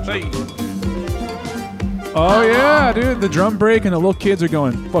Boogie. Hey, Oh yeah, dude. The drum break and the little kids are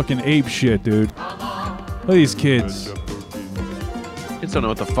going fucking ape shit, dude. Look at these kids. Veggie Boogie. Kids don't know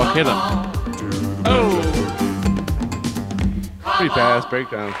what the fuck hit them. oh, Pretty badass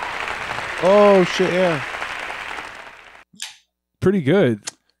breakdown. Oh shit! Yeah. Pretty good.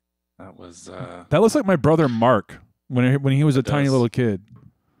 that was That looks like my brother Mark when he was a tiny does. little kid.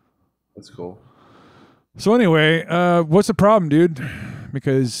 That's cool. So anyway, what's the problem, dude?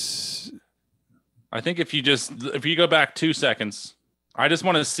 Because I think if you go back 2 seconds, I just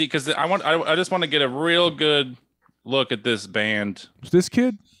want to see because I just want to get a real good look at this band. this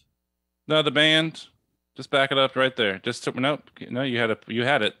kid, No, the band. Just back it up right there. Nope. No, you had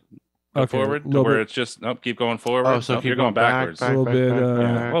it. Go Okay, forward to little where bit- it's just nope. Keep going forward. Oh, so Nope, keep you're going back, backwards. A little bit,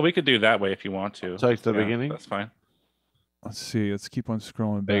 Yeah. Well, we could do that way if you want to. So like the Yeah, beginning. That's fine. let's see. Let's keep on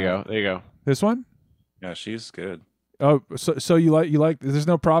scrolling back. There you go. There you go. This one? Yeah, she's good. Oh, so you like? There's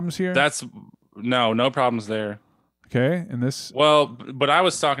no problems here. That's no problems there. Okay, and this Well, but I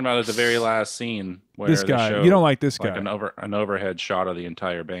was talking about at the very last scene where this they guy. show, You don't like this like guy. an overhead shot of the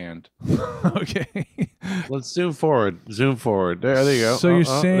entire band. Okay. Let's zoom forward. Zoom forward. There you go. So you're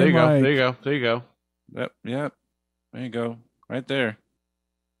saying, there you go. like- There you go. There you go. Yep. There you go. Right there.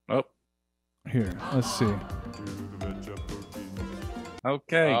 Oh, Here, let's see.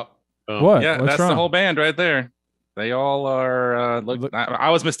 okay. Boom. What? Yeah, What's that's wrong? the whole band right there. They all are. Look- I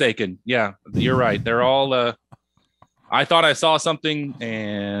was mistaken. Yeah, you're right. They're all. I thought I saw something,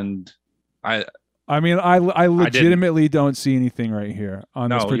 and I mean, I legitimately don't see anything right here on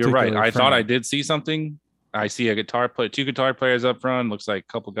this no, particular you're right. I thought frame. I did see something. I see a guitar player, 2 guitar players up front. Looks like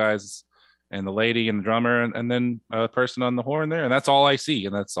a couple guys, and the lady and the drummer, and then a person on the horn there, and that's all I see,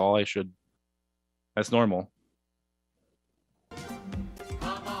 and that's all I should. That's normal.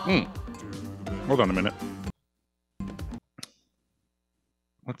 Hold on a minute.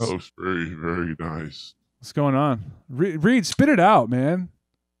 That was very, very nice. What's going on? Reed, spit it out, man.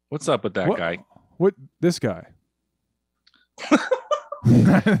 What's up with that What- guy? What this guy?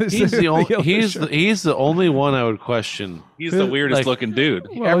 He's the only. other show. He's the only one I would question. He's the weirdest Like- looking dude.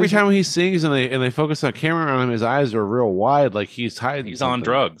 Well, Every he's- time he sings and they focus on camera on him, his eyes are real wide, like he's hiding. He's on something.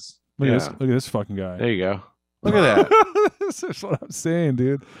 drugs. Look at Yeah. this. Look at this fucking guy. There you go. Look at that. This is what I'm saying,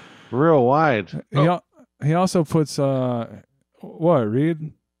 dude. Real wide. He also puts what,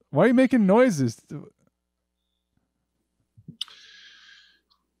 Reed? Why are you making noises?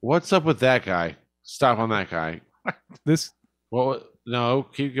 What's up with that guy? Stop on that guy. This Well, no,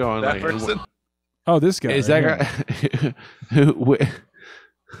 keep going. That person. oh, this guy. Is right that guy? here.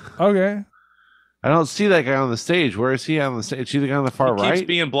 Okay. I don't see that guy on the stage. Where is he on the stage? Is he the guy on the far He keeps right?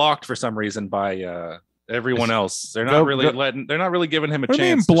 being blocked for some reason by everyone else. They're not Go- really go- They're not really giving him a What do you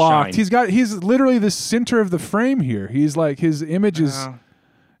mean chance to blocked? shine. He's literally the center of the frame here. He's like his image is. Uh,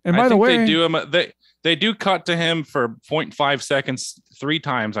 And I by the think way, they do him. They do cut to him for 0.5 seconds 3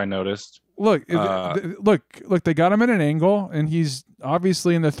 times. I noticed. look, look. They got him at an angle, and he's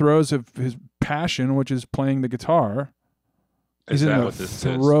obviously in the throes of his passion, which is playing the guitar. He's Is in that the what this is?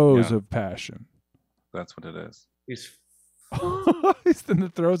 throes Yeah, of passion. that's what it is. He's He's in the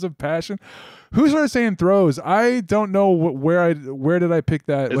throes of passion. Who started saying throes? I don't know where did I pick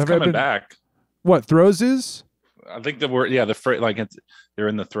that? It's Have I coming been- back. What throes is? I think the word. Yeah, they're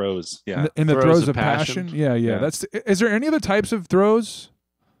in the throes. Yeah. In the Throes throes of of passion. passion? Yeah. Yeah. That's. Is there any other types of throes?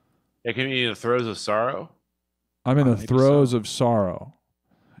 it can be in the throes of sorrow. I'm in the Maybe throes so. of sorrow.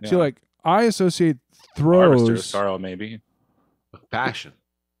 Yeah. See, like I associate Harvester of throes. sorrow, maybe. Passion.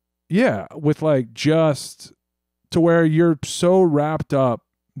 Yeah, with like just to where you're so wrapped up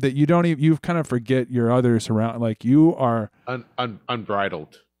that you don't even you kind of forget your other surround. Like you are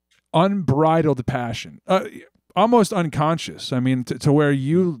Unbridled. unbridled passion, almost unconscious. I mean, to where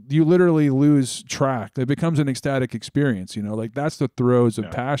you literally lose track. It becomes an ecstatic experience. You know, like that's the throes of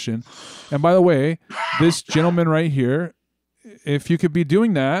Yeah. passion. And by the way, this gentleman right here, if you could be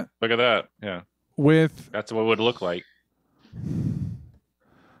doing that Look at that. Yeah, with that's what it would look like.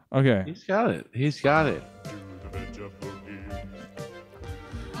 okay, He's got it. He's got it.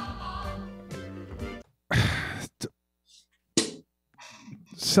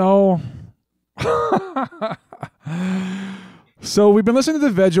 so. So we've been listening to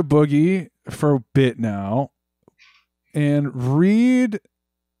the Veggie Boogie for a bit now, and Reed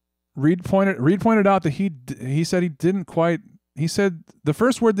pointed out that he said he didn't quite. He said the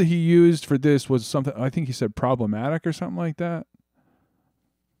first word that he used for this was something. I think he said problematic or something like that.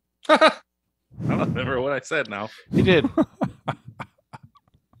 I don't remember what I said now. He did.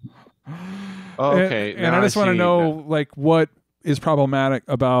 Okay. And I now just want to see know like what is problematic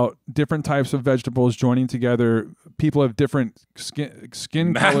about different types of vegetables joining together. People have different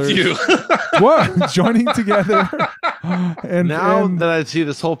skin Matthew. colors. What joining together? And now and that I see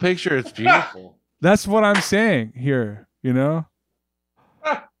this whole picture, it's beautiful. that's what I'm saying here. You know.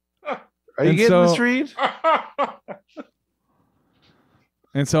 Are you And getting so- this, Reed?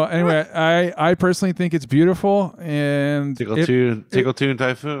 And so anyway, I personally think it's beautiful and Tickle Tune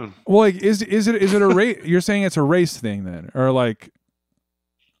Typhoon. well, like is it a race? You're saying it's a race thing then, or like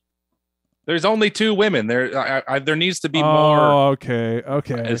There's only 2 women. There needs to be more. oh, okay,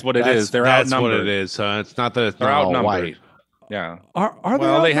 Is what it is. They're That's outnumbered. what it is. So it's not that it's They're not all outnumbered. white. Yeah. Are they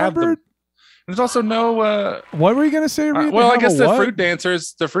Well, they have the- outnumbered? There's also no. What were you gonna say, Reed? They Well, I have guess a the what? fruit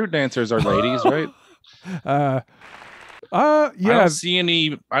dancers. The fruit dancers are ladies, right? I Yeah. don't see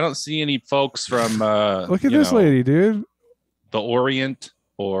any. I don't see any folks from. Look at this lady, dude. The Orient,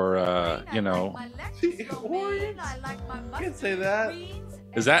 or you know. I like my Lexus Romaine, I like my Can't say mustard that. greens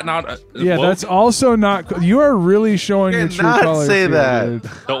Is that not? Yeah, woke? that's also not. You are really showing your true cannot colors. say here, that. dude.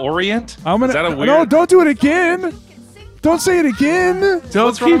 The Orient. I'm gonna. Is that a weird? No, don't do it again. Don't say it again,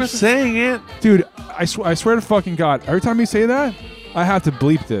 Don't keep saying it. dude. I swear to fucking God, every time you say that, I have to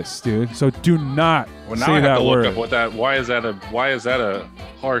bleep this, dude. So do not Well, now say I have that to word. look up what that. Why is that a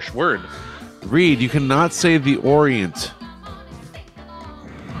harsh word? Reed, you cannot say the Orient.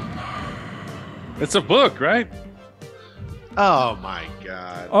 It's a book, right? Oh my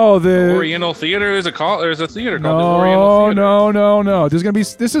God. Oh, the Oriental Theater is there's a theater called the Oriental Theater. no. There's gonna be.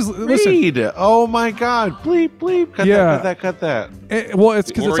 This is listen. Reed. Oh my God. Bleep, bleep. Cut Yeah. that, cut that. Well, it's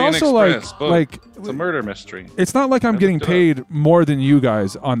because it's Orient also Express book. like It's a murder mystery. it's not like I'm getting looked it paid more than you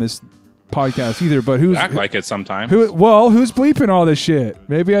guys on this podcast either. But who's Act like it sometimes. who's bleeping all this shit?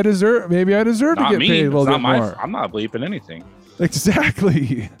 Maybe I deserve to Not get me. paid a It's little not bit my. more. I'm not bleeping anything.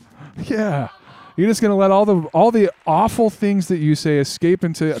 Exactly. Yeah. You're just gonna let all the awful things that you say escape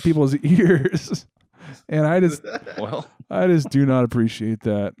into people's ears, and I just do not appreciate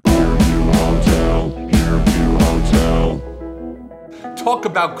that. Talk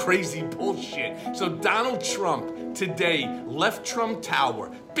about crazy bullshit. So Donald Trump today left Trump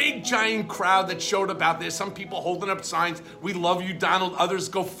Tower. Big giant crowd that showed up out there. Some people holding up signs, "We love you, Donald." Others,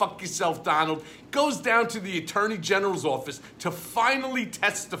 "Go fuck yourself, Donald." Goes down to the Attorney General's office to finally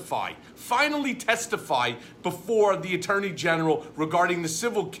testify before the Attorney General regarding the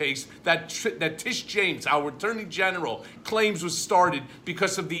civil case that Tish James, our Attorney General, claims was started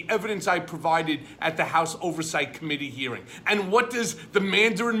because of the evidence I provided at the House Oversight Committee hearing. And what does the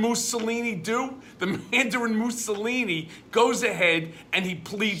Mandarin Mussolini do? The Mandarin Mussolini goes ahead and he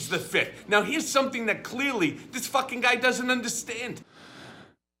pleads the fifth. Now here's something that clearly this fucking guy doesn't understand.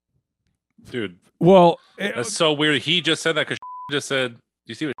 Dude. Well, that's so weird. He just said that because just said. Do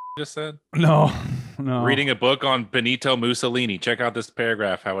you see what just said? No. Reading a book on Benito Mussolini. Check out this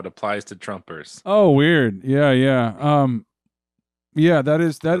paragraph, how it applies to Trumpers. Oh, weird. Yeah. Yeah, that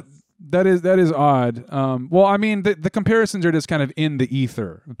is odd. Well, I mean, the comparisons are just kind of in the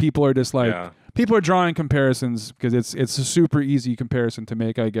ether. People are just like people are drawing comparisons because it's a super easy comparison to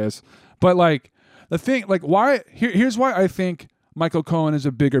make, I guess. But like the thing, like why? Here's why I think Michael Cohen is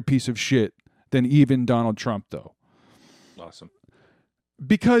a bigger piece of shit than even Donald Trump, though. Awesome.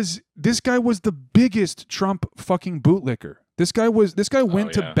 Because this guy was the biggest Trump fucking bootlicker. This guy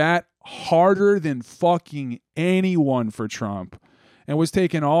went to bat harder than fucking anyone for Trump and was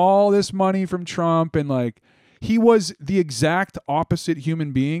taking all this money from Trump, and like he was the exact opposite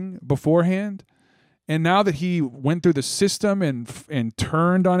human being beforehand. And now that he went through the system and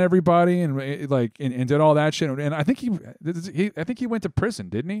turned on everybody and did all that shit, and I think he went to prison,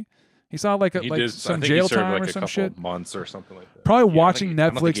 didn't he? He saw some jail time or some shit. Months or something like that. Probably watching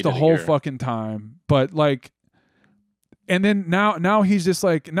Netflix the whole fucking time. But like, and then now he's just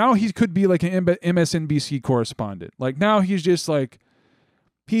like, now he could be like an MSNBC correspondent. Like now he's just like,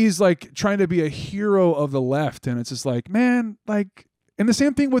 he's like trying to be a hero of the left. And it's just like, man, like, and the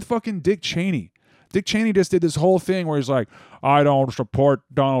same thing with fucking Dick Cheney. Dick Cheney just did this whole thing where he's like, I don't support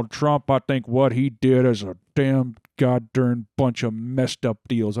Donald Trump. I think what he did is a damn goddamn bunch of messed up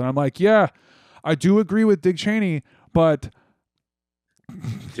deals. And I'm like, yeah, I do agree with Dick Cheney, but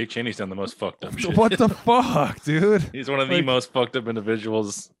Dick Cheney's done the most fucked up shit. What the fuck, dude? He's one of the most fucked up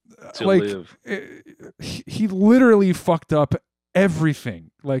individuals to like, live. He literally fucked up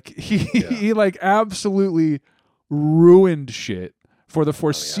everything. Like he like absolutely ruined shit for the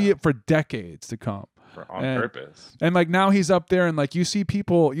for decades to come. On purpose. And like now he's up there and like you see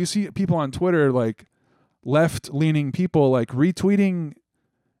people on Twitter, like left-leaning people, like retweeting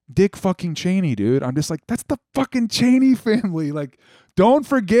Dick fucking Cheney, dude. I'm just like, that's the fucking Cheney family. Like, don't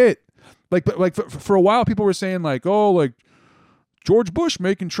forget. Like for a while people were saying like, oh, like George Bush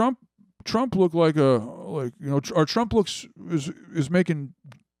making Trump look like or Trump is making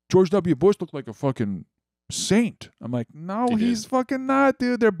George W. Bush look like a fucking saint. I'm like, no, he's fucking not,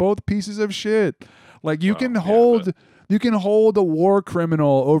 dude. They're both pieces of shit. Like you can hold a war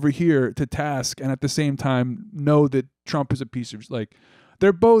criminal over here to task and at the same time know that Trump is a piece of like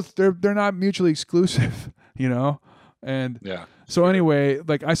they're not mutually exclusive, you know? And so anyway,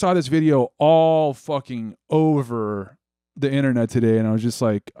 like I saw this video all fucking over the internet today and I was just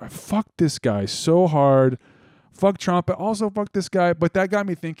like, fuck this guy so hard. Fuck Trump, but also fuck this guy. But that got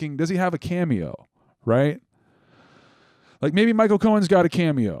me thinking, does he have a cameo? Right? Like maybe Michael Cohen's got a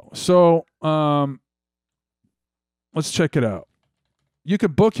cameo. So let's check it out. You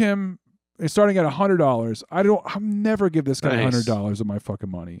could book him starting at $100. I'll never give this guy $100 of my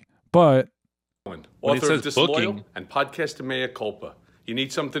fucking money. But author of Disloyal and podcaster Mea Culpa. You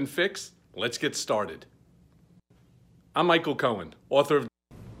need something fixed? Let's get started. I'm Michael Cohen, author of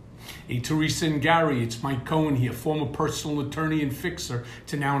Hey, Teresa and Gary, it's Mike Cohen here, former personal attorney and fixer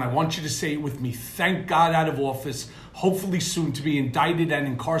to now, and I want you to say it with me. Thank God out of office, hopefully soon to be indicted and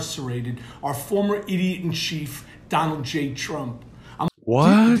incarcerated, our former idiot-in-chief, Donald J. Trump.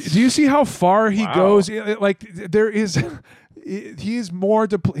 What? Do you see how far he goes? Like there is, he's more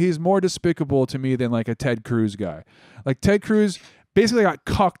despicable to me than like a Ted Cruz guy. Like Ted Cruz basically got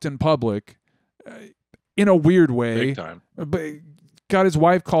cucked in public, in a weird way. Big time. But got his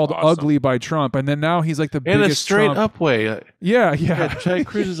wife called ugly by Trump, and then now he's like the In biggest a straight Trump. up way. Yeah. Ted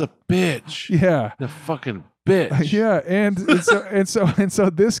Cruz is a bitch. Yeah. The fucking bitch. Yeah, and so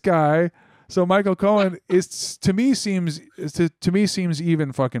this guy, so Michael Cohen is to me seems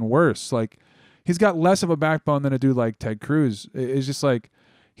even fucking worse. Like he's got less of a backbone than a dude like Ted Cruz. It's just like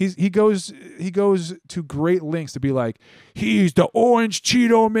he goes to great lengths to be like, he's the orange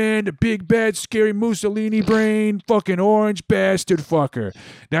Cheeto man, the big bad scary Mussolini brain, fucking orange bastard fucker.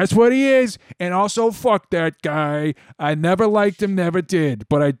 That's what he is. And also fuck that guy. I never liked him, never did.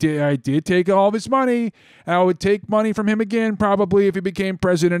 But I did take all of his money. I would take money from him again probably if he became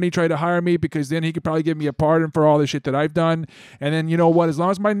president. He tried to hire me because then he could probably give me a pardon for all the shit that I've done. And then you know what? As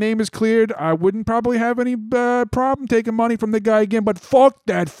long as my name is cleared, I wouldn't probably have any problem taking money from the guy again. But fuck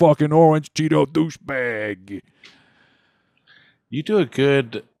that fucking orange Cheeto douchebag. You do a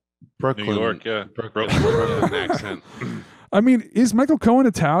good Brooklyn, New York, yeah. Brooklyn accent. I mean, is Michael Cohen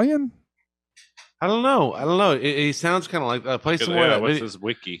Italian? I don't know. He sounds kind of like play some more. Yeah, what's his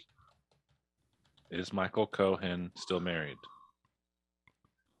wiki? Is Michael Cohen still married?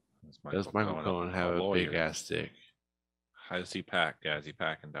 Does Michael Cohen have a big ass dick? How does he pack? Yeah, is he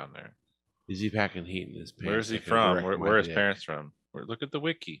packing down there? Is he packing heat in his pants? Where is he Like a from? wreck Where are his my dick? parents from? Look at the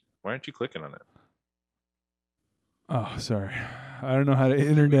wiki. Why aren't you clicking on it? Oh, sorry. I don't know how to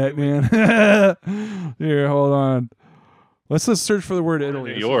internet, man. Here, hold on. Let's search for the word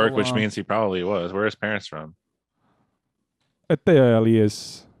Italy. New York, which means he probably was. Where are his parents from?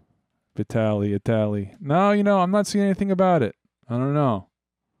 Italius. Itali. No, I'm not seeing anything about it. I don't know.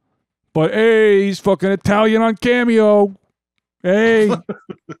 But hey, he's fucking Italian on Cameo. Hey.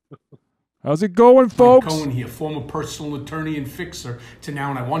 How's it going, folks? Mike Cohen here, former personal attorney and fixer to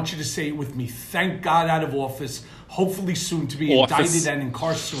now, and I want you to say it with me. Thank God out of office, hopefully soon to be indicted and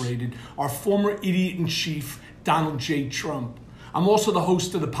incarcerated, our former idiot-in-chief, Donald J. Trump. I'm also the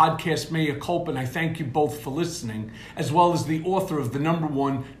host of the podcast Mea Culpa, and I thank you both for listening, as well as the author of the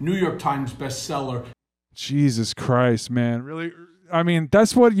 #1 New York Times bestseller. Jesus Christ, man. Really? I mean,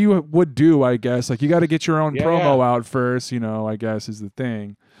 that's what you would do, I guess. Like, you got to get your own promo out first, I guess is the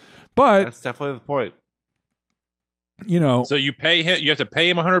thing. But that's definitely the point. So you pay him. You have to pay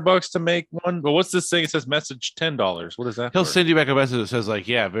him $100 to make one. But what's this thing? It says message $10. What is that? He'll send you back a message that says like,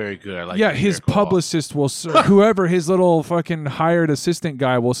 "Yeah, very good. I like." Yeah, his publicist will, whoever his little fucking hired assistant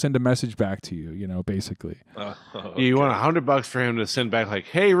guy will send a message back to you. Basically. Okay. You want $100 for him to send back like,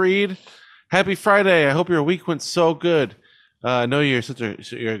 "Hey, Reed, happy Friday. I hope your week went so good. I know you're such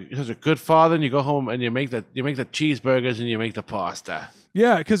a good father, and you go home and you make the cheeseburgers and you make the pasta."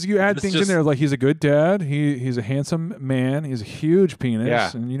 Yeah, because you add things in there like he's a good dad, he's a handsome man, he's a huge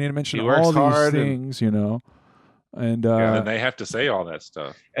penis, and you need to mention all these things, And and they have to say all that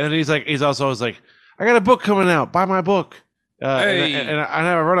stuff. And then he's also like, "I got a book coming out. Buy my book." Hey. And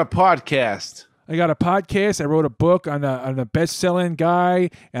I run a podcast. I got a podcast. I wrote a book on a best-selling guy,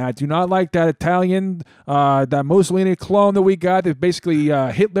 and I do not like that Italian, that Mussolini clone that we got. That basically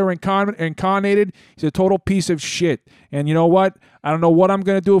Hitler incarnated. He's a total piece of shit. And you know what? I don't know what I'm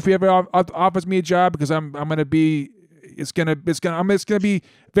gonna do if he ever offers me a job because I'm gonna be. It's gonna be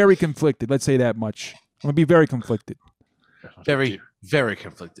very conflicted. Let's say that much. I'm gonna be very conflicted. Very, very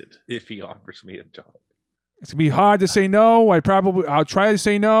conflicted. If he offers me a job. It's gonna be hard to say no. I'll try to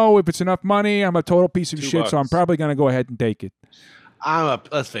say no if it's enough money. I'm a total piece of shit, so I'm probably gonna go ahead and take it.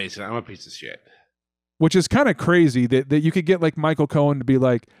 Let's face it, I'm a piece of shit. Which is kind of crazy that you could get like Michael Cohen to be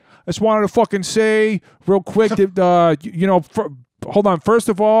like, I just wanted to fucking say real quick that hold on. First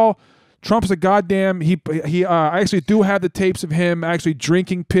of all, Trump's a goddamn. I actually do have the tapes of him actually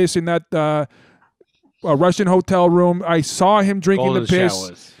drinking piss in that Russian hotel room. I saw him drinking the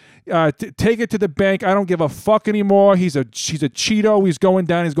piss. Take it to the bank. I don't give a fuck anymore. She's a Cheeto. He's going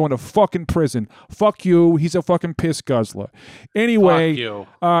down. He's going to fucking prison. Fuck you. He's a fucking piss guzzler. Anyway, fuck you.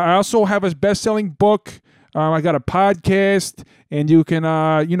 I also have a best-selling book. I got a podcast, and you can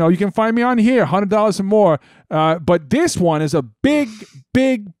you can find me on here, $100 or more. But this one is a big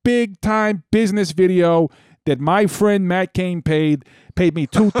time business video that my friend Matt Cain paid me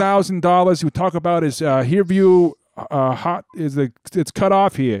 $2,000. We talk about his Hearview. It's cut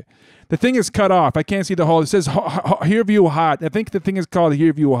off here. The thing is cut off. I can't see the whole. It says Hearview Hot. I think the thing is called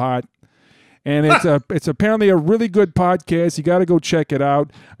Hearview Hot. And it's apparently a really good podcast. You got to go check it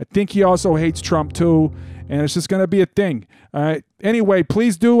out. I think he also hates Trump too, and it's just going to be a thing. Anyway,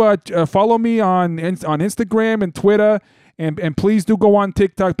 please do follow me on Instagram and Twitter, and please do go on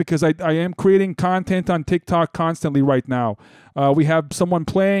TikTok because I am creating content on TikTok constantly right now. We have someone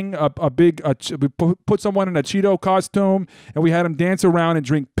playing we put someone in a Cheeto costume, and we had him dance around and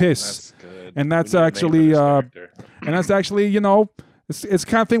drink piss. That's good. And that's We need a name for this character. you know, it's the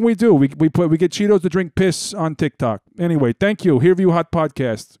kind of thing we do. We get Cheetos to drink piss on TikTok. Anyway, thank you. Hearview Hot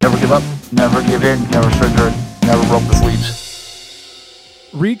Podcast. Never give up, never give in, never surrender, never roll up the sleeves.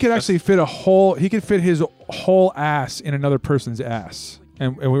 Reed could actually fit his whole ass in another person's ass.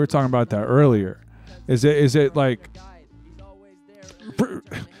 And we were talking about that earlier. Is it like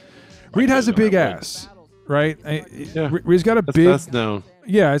Reed has a big ass, right? Yeah. Reed's got a big. That's known.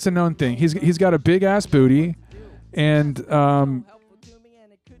 Yeah, it's a known thing. He's got a big ass booty, and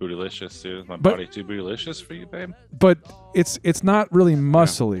Bootylicious, dude. My But- body too bootylicious for you, babe. but it's not really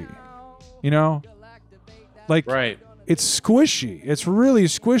muscly, you know. Like Right. it's squishy. It's really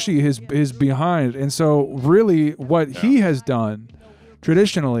squishy. His behind, and so really what he has done,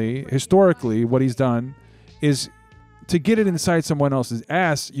 traditionally, historically, what he's done is to get it inside someone else's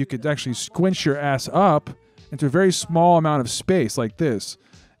ass. You could actually squinch your ass up into a very small amount of space like this,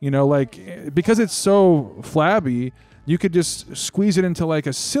 you know, like because it's so flabby. You could just squeeze it into like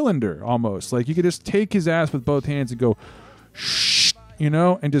a cylinder almost. Like you could just take his ass with both hands and go, shh, you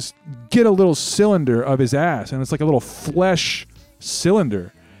know, and just get a little cylinder of his ass. And it's like a little flesh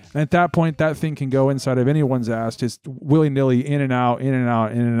cylinder. And at that point, that thing can go inside of anyone's ass, just willy-nilly, in and out, in and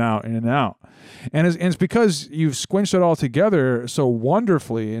out, in and out, in and out. And it's because you've squinched it all together so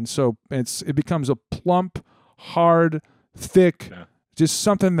wonderfully. And so it becomes a plump, hard, thick, just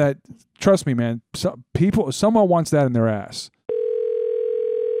something that, trust me, man, someone wants that in their ass.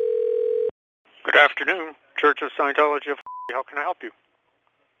 Good afternoon, Church of Scientology of how can I help you?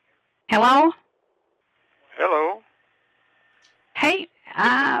 Hello? Hello? Hey,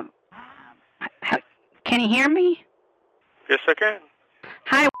 can you hear me? Yes, I can.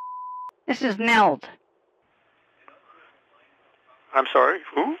 Hi, this is Neld. I'm sorry,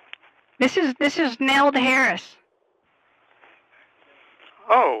 who? This is Neld Harris.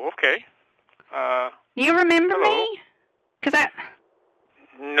 Oh, okay. You remember hello? me?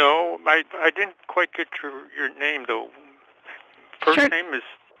 No, I didn't quite get your name, though. First Sure. name is...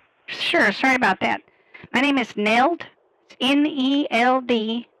 Sure, sorry about that. My name is Neld. It's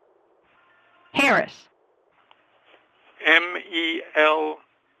Neld Harris. M-E-L-D.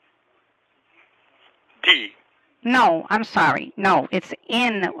 No, I'm sorry. No, it's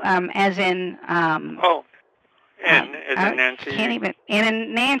N, as in, Oh, N as in Nancy. Can't even, N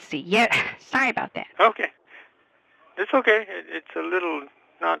and Nancy. Yeah, sorry about that. Okay. It's okay. It's a little,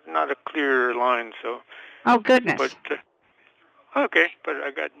 not a clear line, so... Oh, goodness. But, okay, but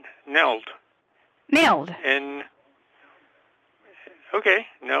I got Neld. Neld. Okay,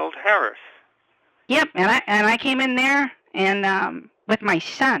 Neld Harris. Yep, and I came in there and with my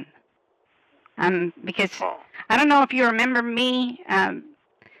son. Because I don't know if you remember me.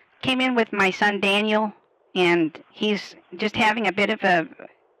 Came in with my son Daniel, and he's just having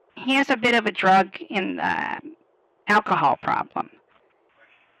he has a bit of a drug and alcohol problem.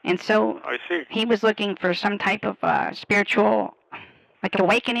 And so I see. He was looking for some type of spiritual, like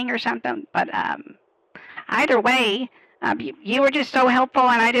awakening or something. But either way, you were just so helpful,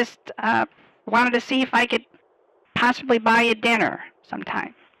 and I just wanted to see if I could possibly buy you dinner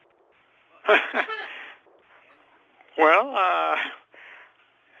sometime. Well,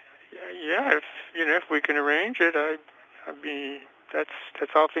 yeah, if we can arrange it, I'd be. That's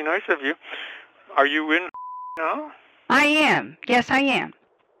awfully nice of you. Are you in now? I am. Yes, I am.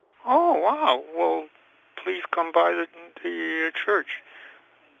 Oh, wow. Well, please come by the church.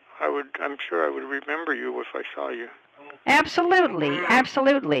 I'm sure I would remember you if I saw you. Absolutely,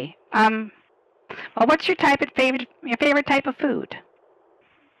 absolutely. Well, what's your favorite type of food?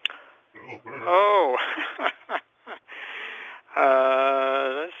 Oh,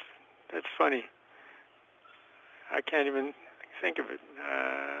 that's funny. I can't even think of it.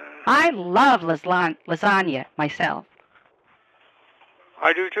 I love lasagna myself.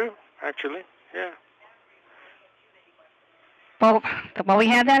 I do too, actually. Yeah. Well, we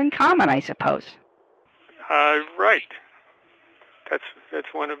have that in common, I suppose. Right. That's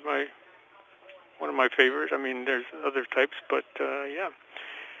one of my favorites. I mean, there's other types, but yeah.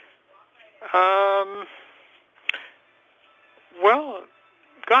 Well,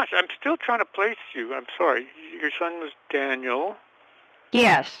 gosh, I'm still trying to place you. I'm sorry. Your son was Daniel.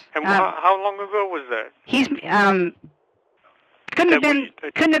 Yes. And how long ago was that? He's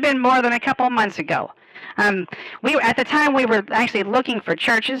Couldn't have been more than a couple of months ago. At the time we were actually looking for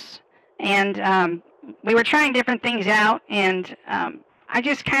churches, and we were trying different things out, and I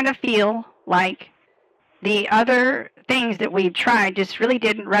just kind of feel like the other things that we tried just really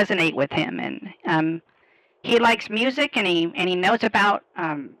didn't resonate with him, and he likes music, and he knows about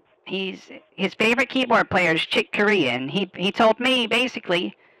his favorite keyboard player is Chick Corea, and he told me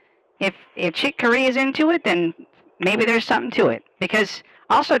basically if Chick Corea is into it, then maybe there's something to it, because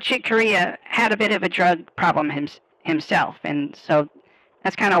also Chick Corea had a bit of a drug problem himself, and so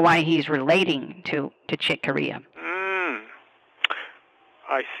that's kind of why he's relating to Chick Corea.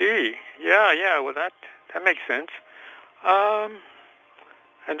 I see. Yeah. Well, that makes sense.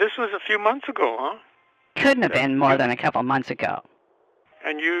 And this was a few months ago, huh? Couldn't have been more than a couple months ago.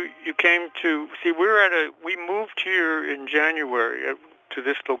 And you came to see. We moved here in January to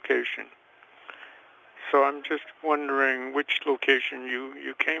this location. So I'm just wondering which location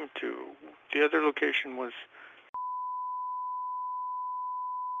you came to. The other location was.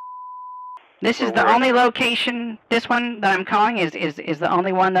 This is the only location. This one that I'm calling is the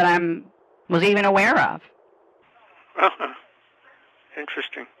only one that was even aware of.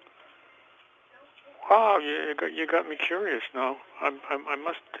 Interesting. Wow, you got me curious now. I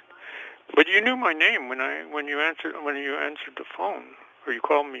must. But you knew my name when you answered the phone, or you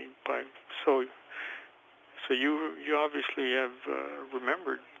called me by. So you obviously have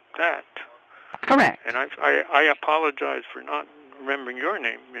remembered that. Correct. And I apologize for not remembering your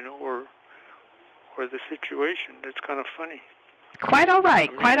name, or the situation. That's kind of funny. Quite all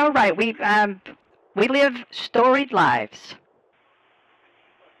right. Quite all right. We live storied lives.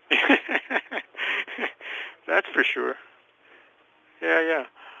 That's for sure. Yeah.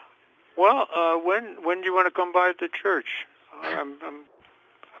 Well, when do you want to come by the church?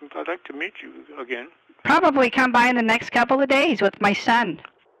 I'd like to meet you again. Probably come by in the next couple of days with my son.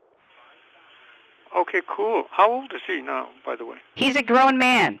 Okay, cool. How old is he now, by the way? He's a grown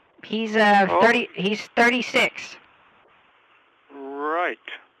man. He's 30. He's 36. Right.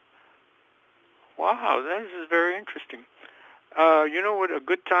 Wow, that is very interesting. You know what? A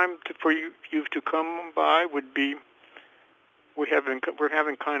good time for you to come by would be. We're having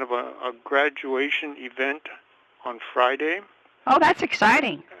kind of a graduation event on Friday. Oh, that's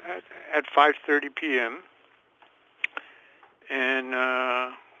exciting. At 5:30 p.m. And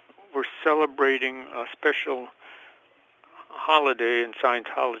we're celebrating a special holiday in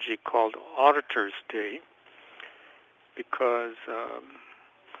Scientology called Auditors Day, because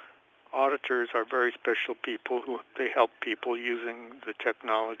auditors are very special people they help people using the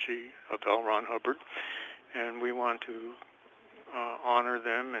technology of L. Ron Hubbard, and we want to honor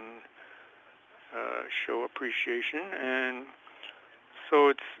them and show appreciation. And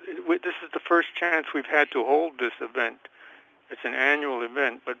so this is the first chance we've had to hold this event. It's an annual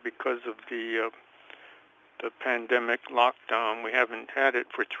event, but because of the pandemic lockdown, we haven't had it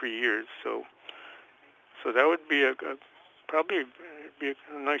for 3 years. So that would be probably be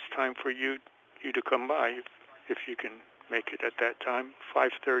a nice time for you to come by if you can make it at that time,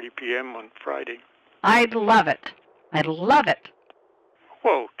 5:30 p.m. on Friday. I'd love it. I'd love it.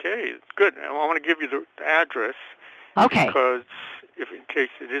 Well, okay, good. I want to give you the address. Okay. Because in case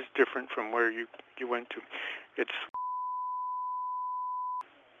it is different from where you went to, it's.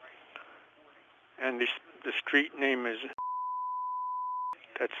 And the street name is.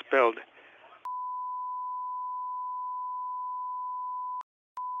 That's spelled.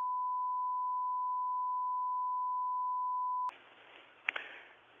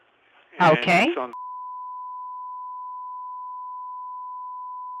 Okay.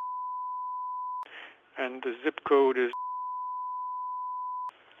 And the zip code is.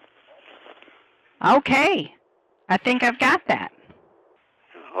 Okay. I think I've got that.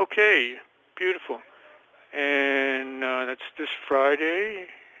 Okay, beautiful. And that's this Friday.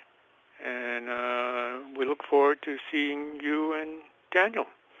 And we look forward to seeing you and Daniel.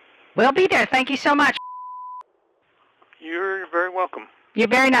 We'll be there. Thank you so much. You're very welcome. You're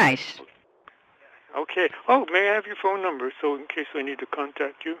very nice. Okay. Oh, may I have your phone number so in case I need to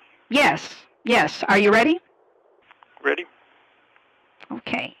contact you? Yes. Yes. Are you ready? Ready?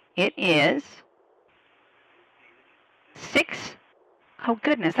 Okay. It is 6. Oh,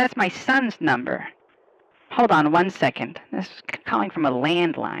 goodness. That's my son's number. Hold on 1 second. This is calling from a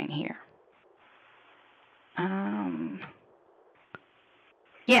landline here.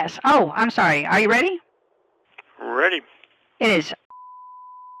 Yes. Oh, I'm sorry. Are you ready? Ready. It is.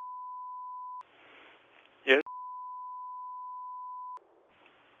 Yes.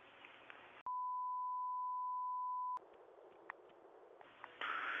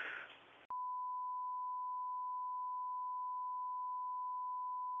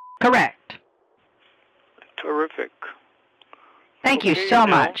 Correct. Terrific. Thank you Okay, so Nell.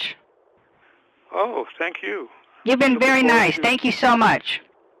 much. Oh, thank you. You've been Looking very forward nice. to- Thank you so much.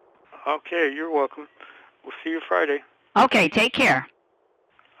 Okay, you're welcome. We'll see you Friday. Okay, take care.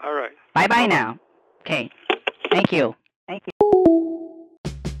 All right. Bye-bye now. Okay. Thank you. Thank you.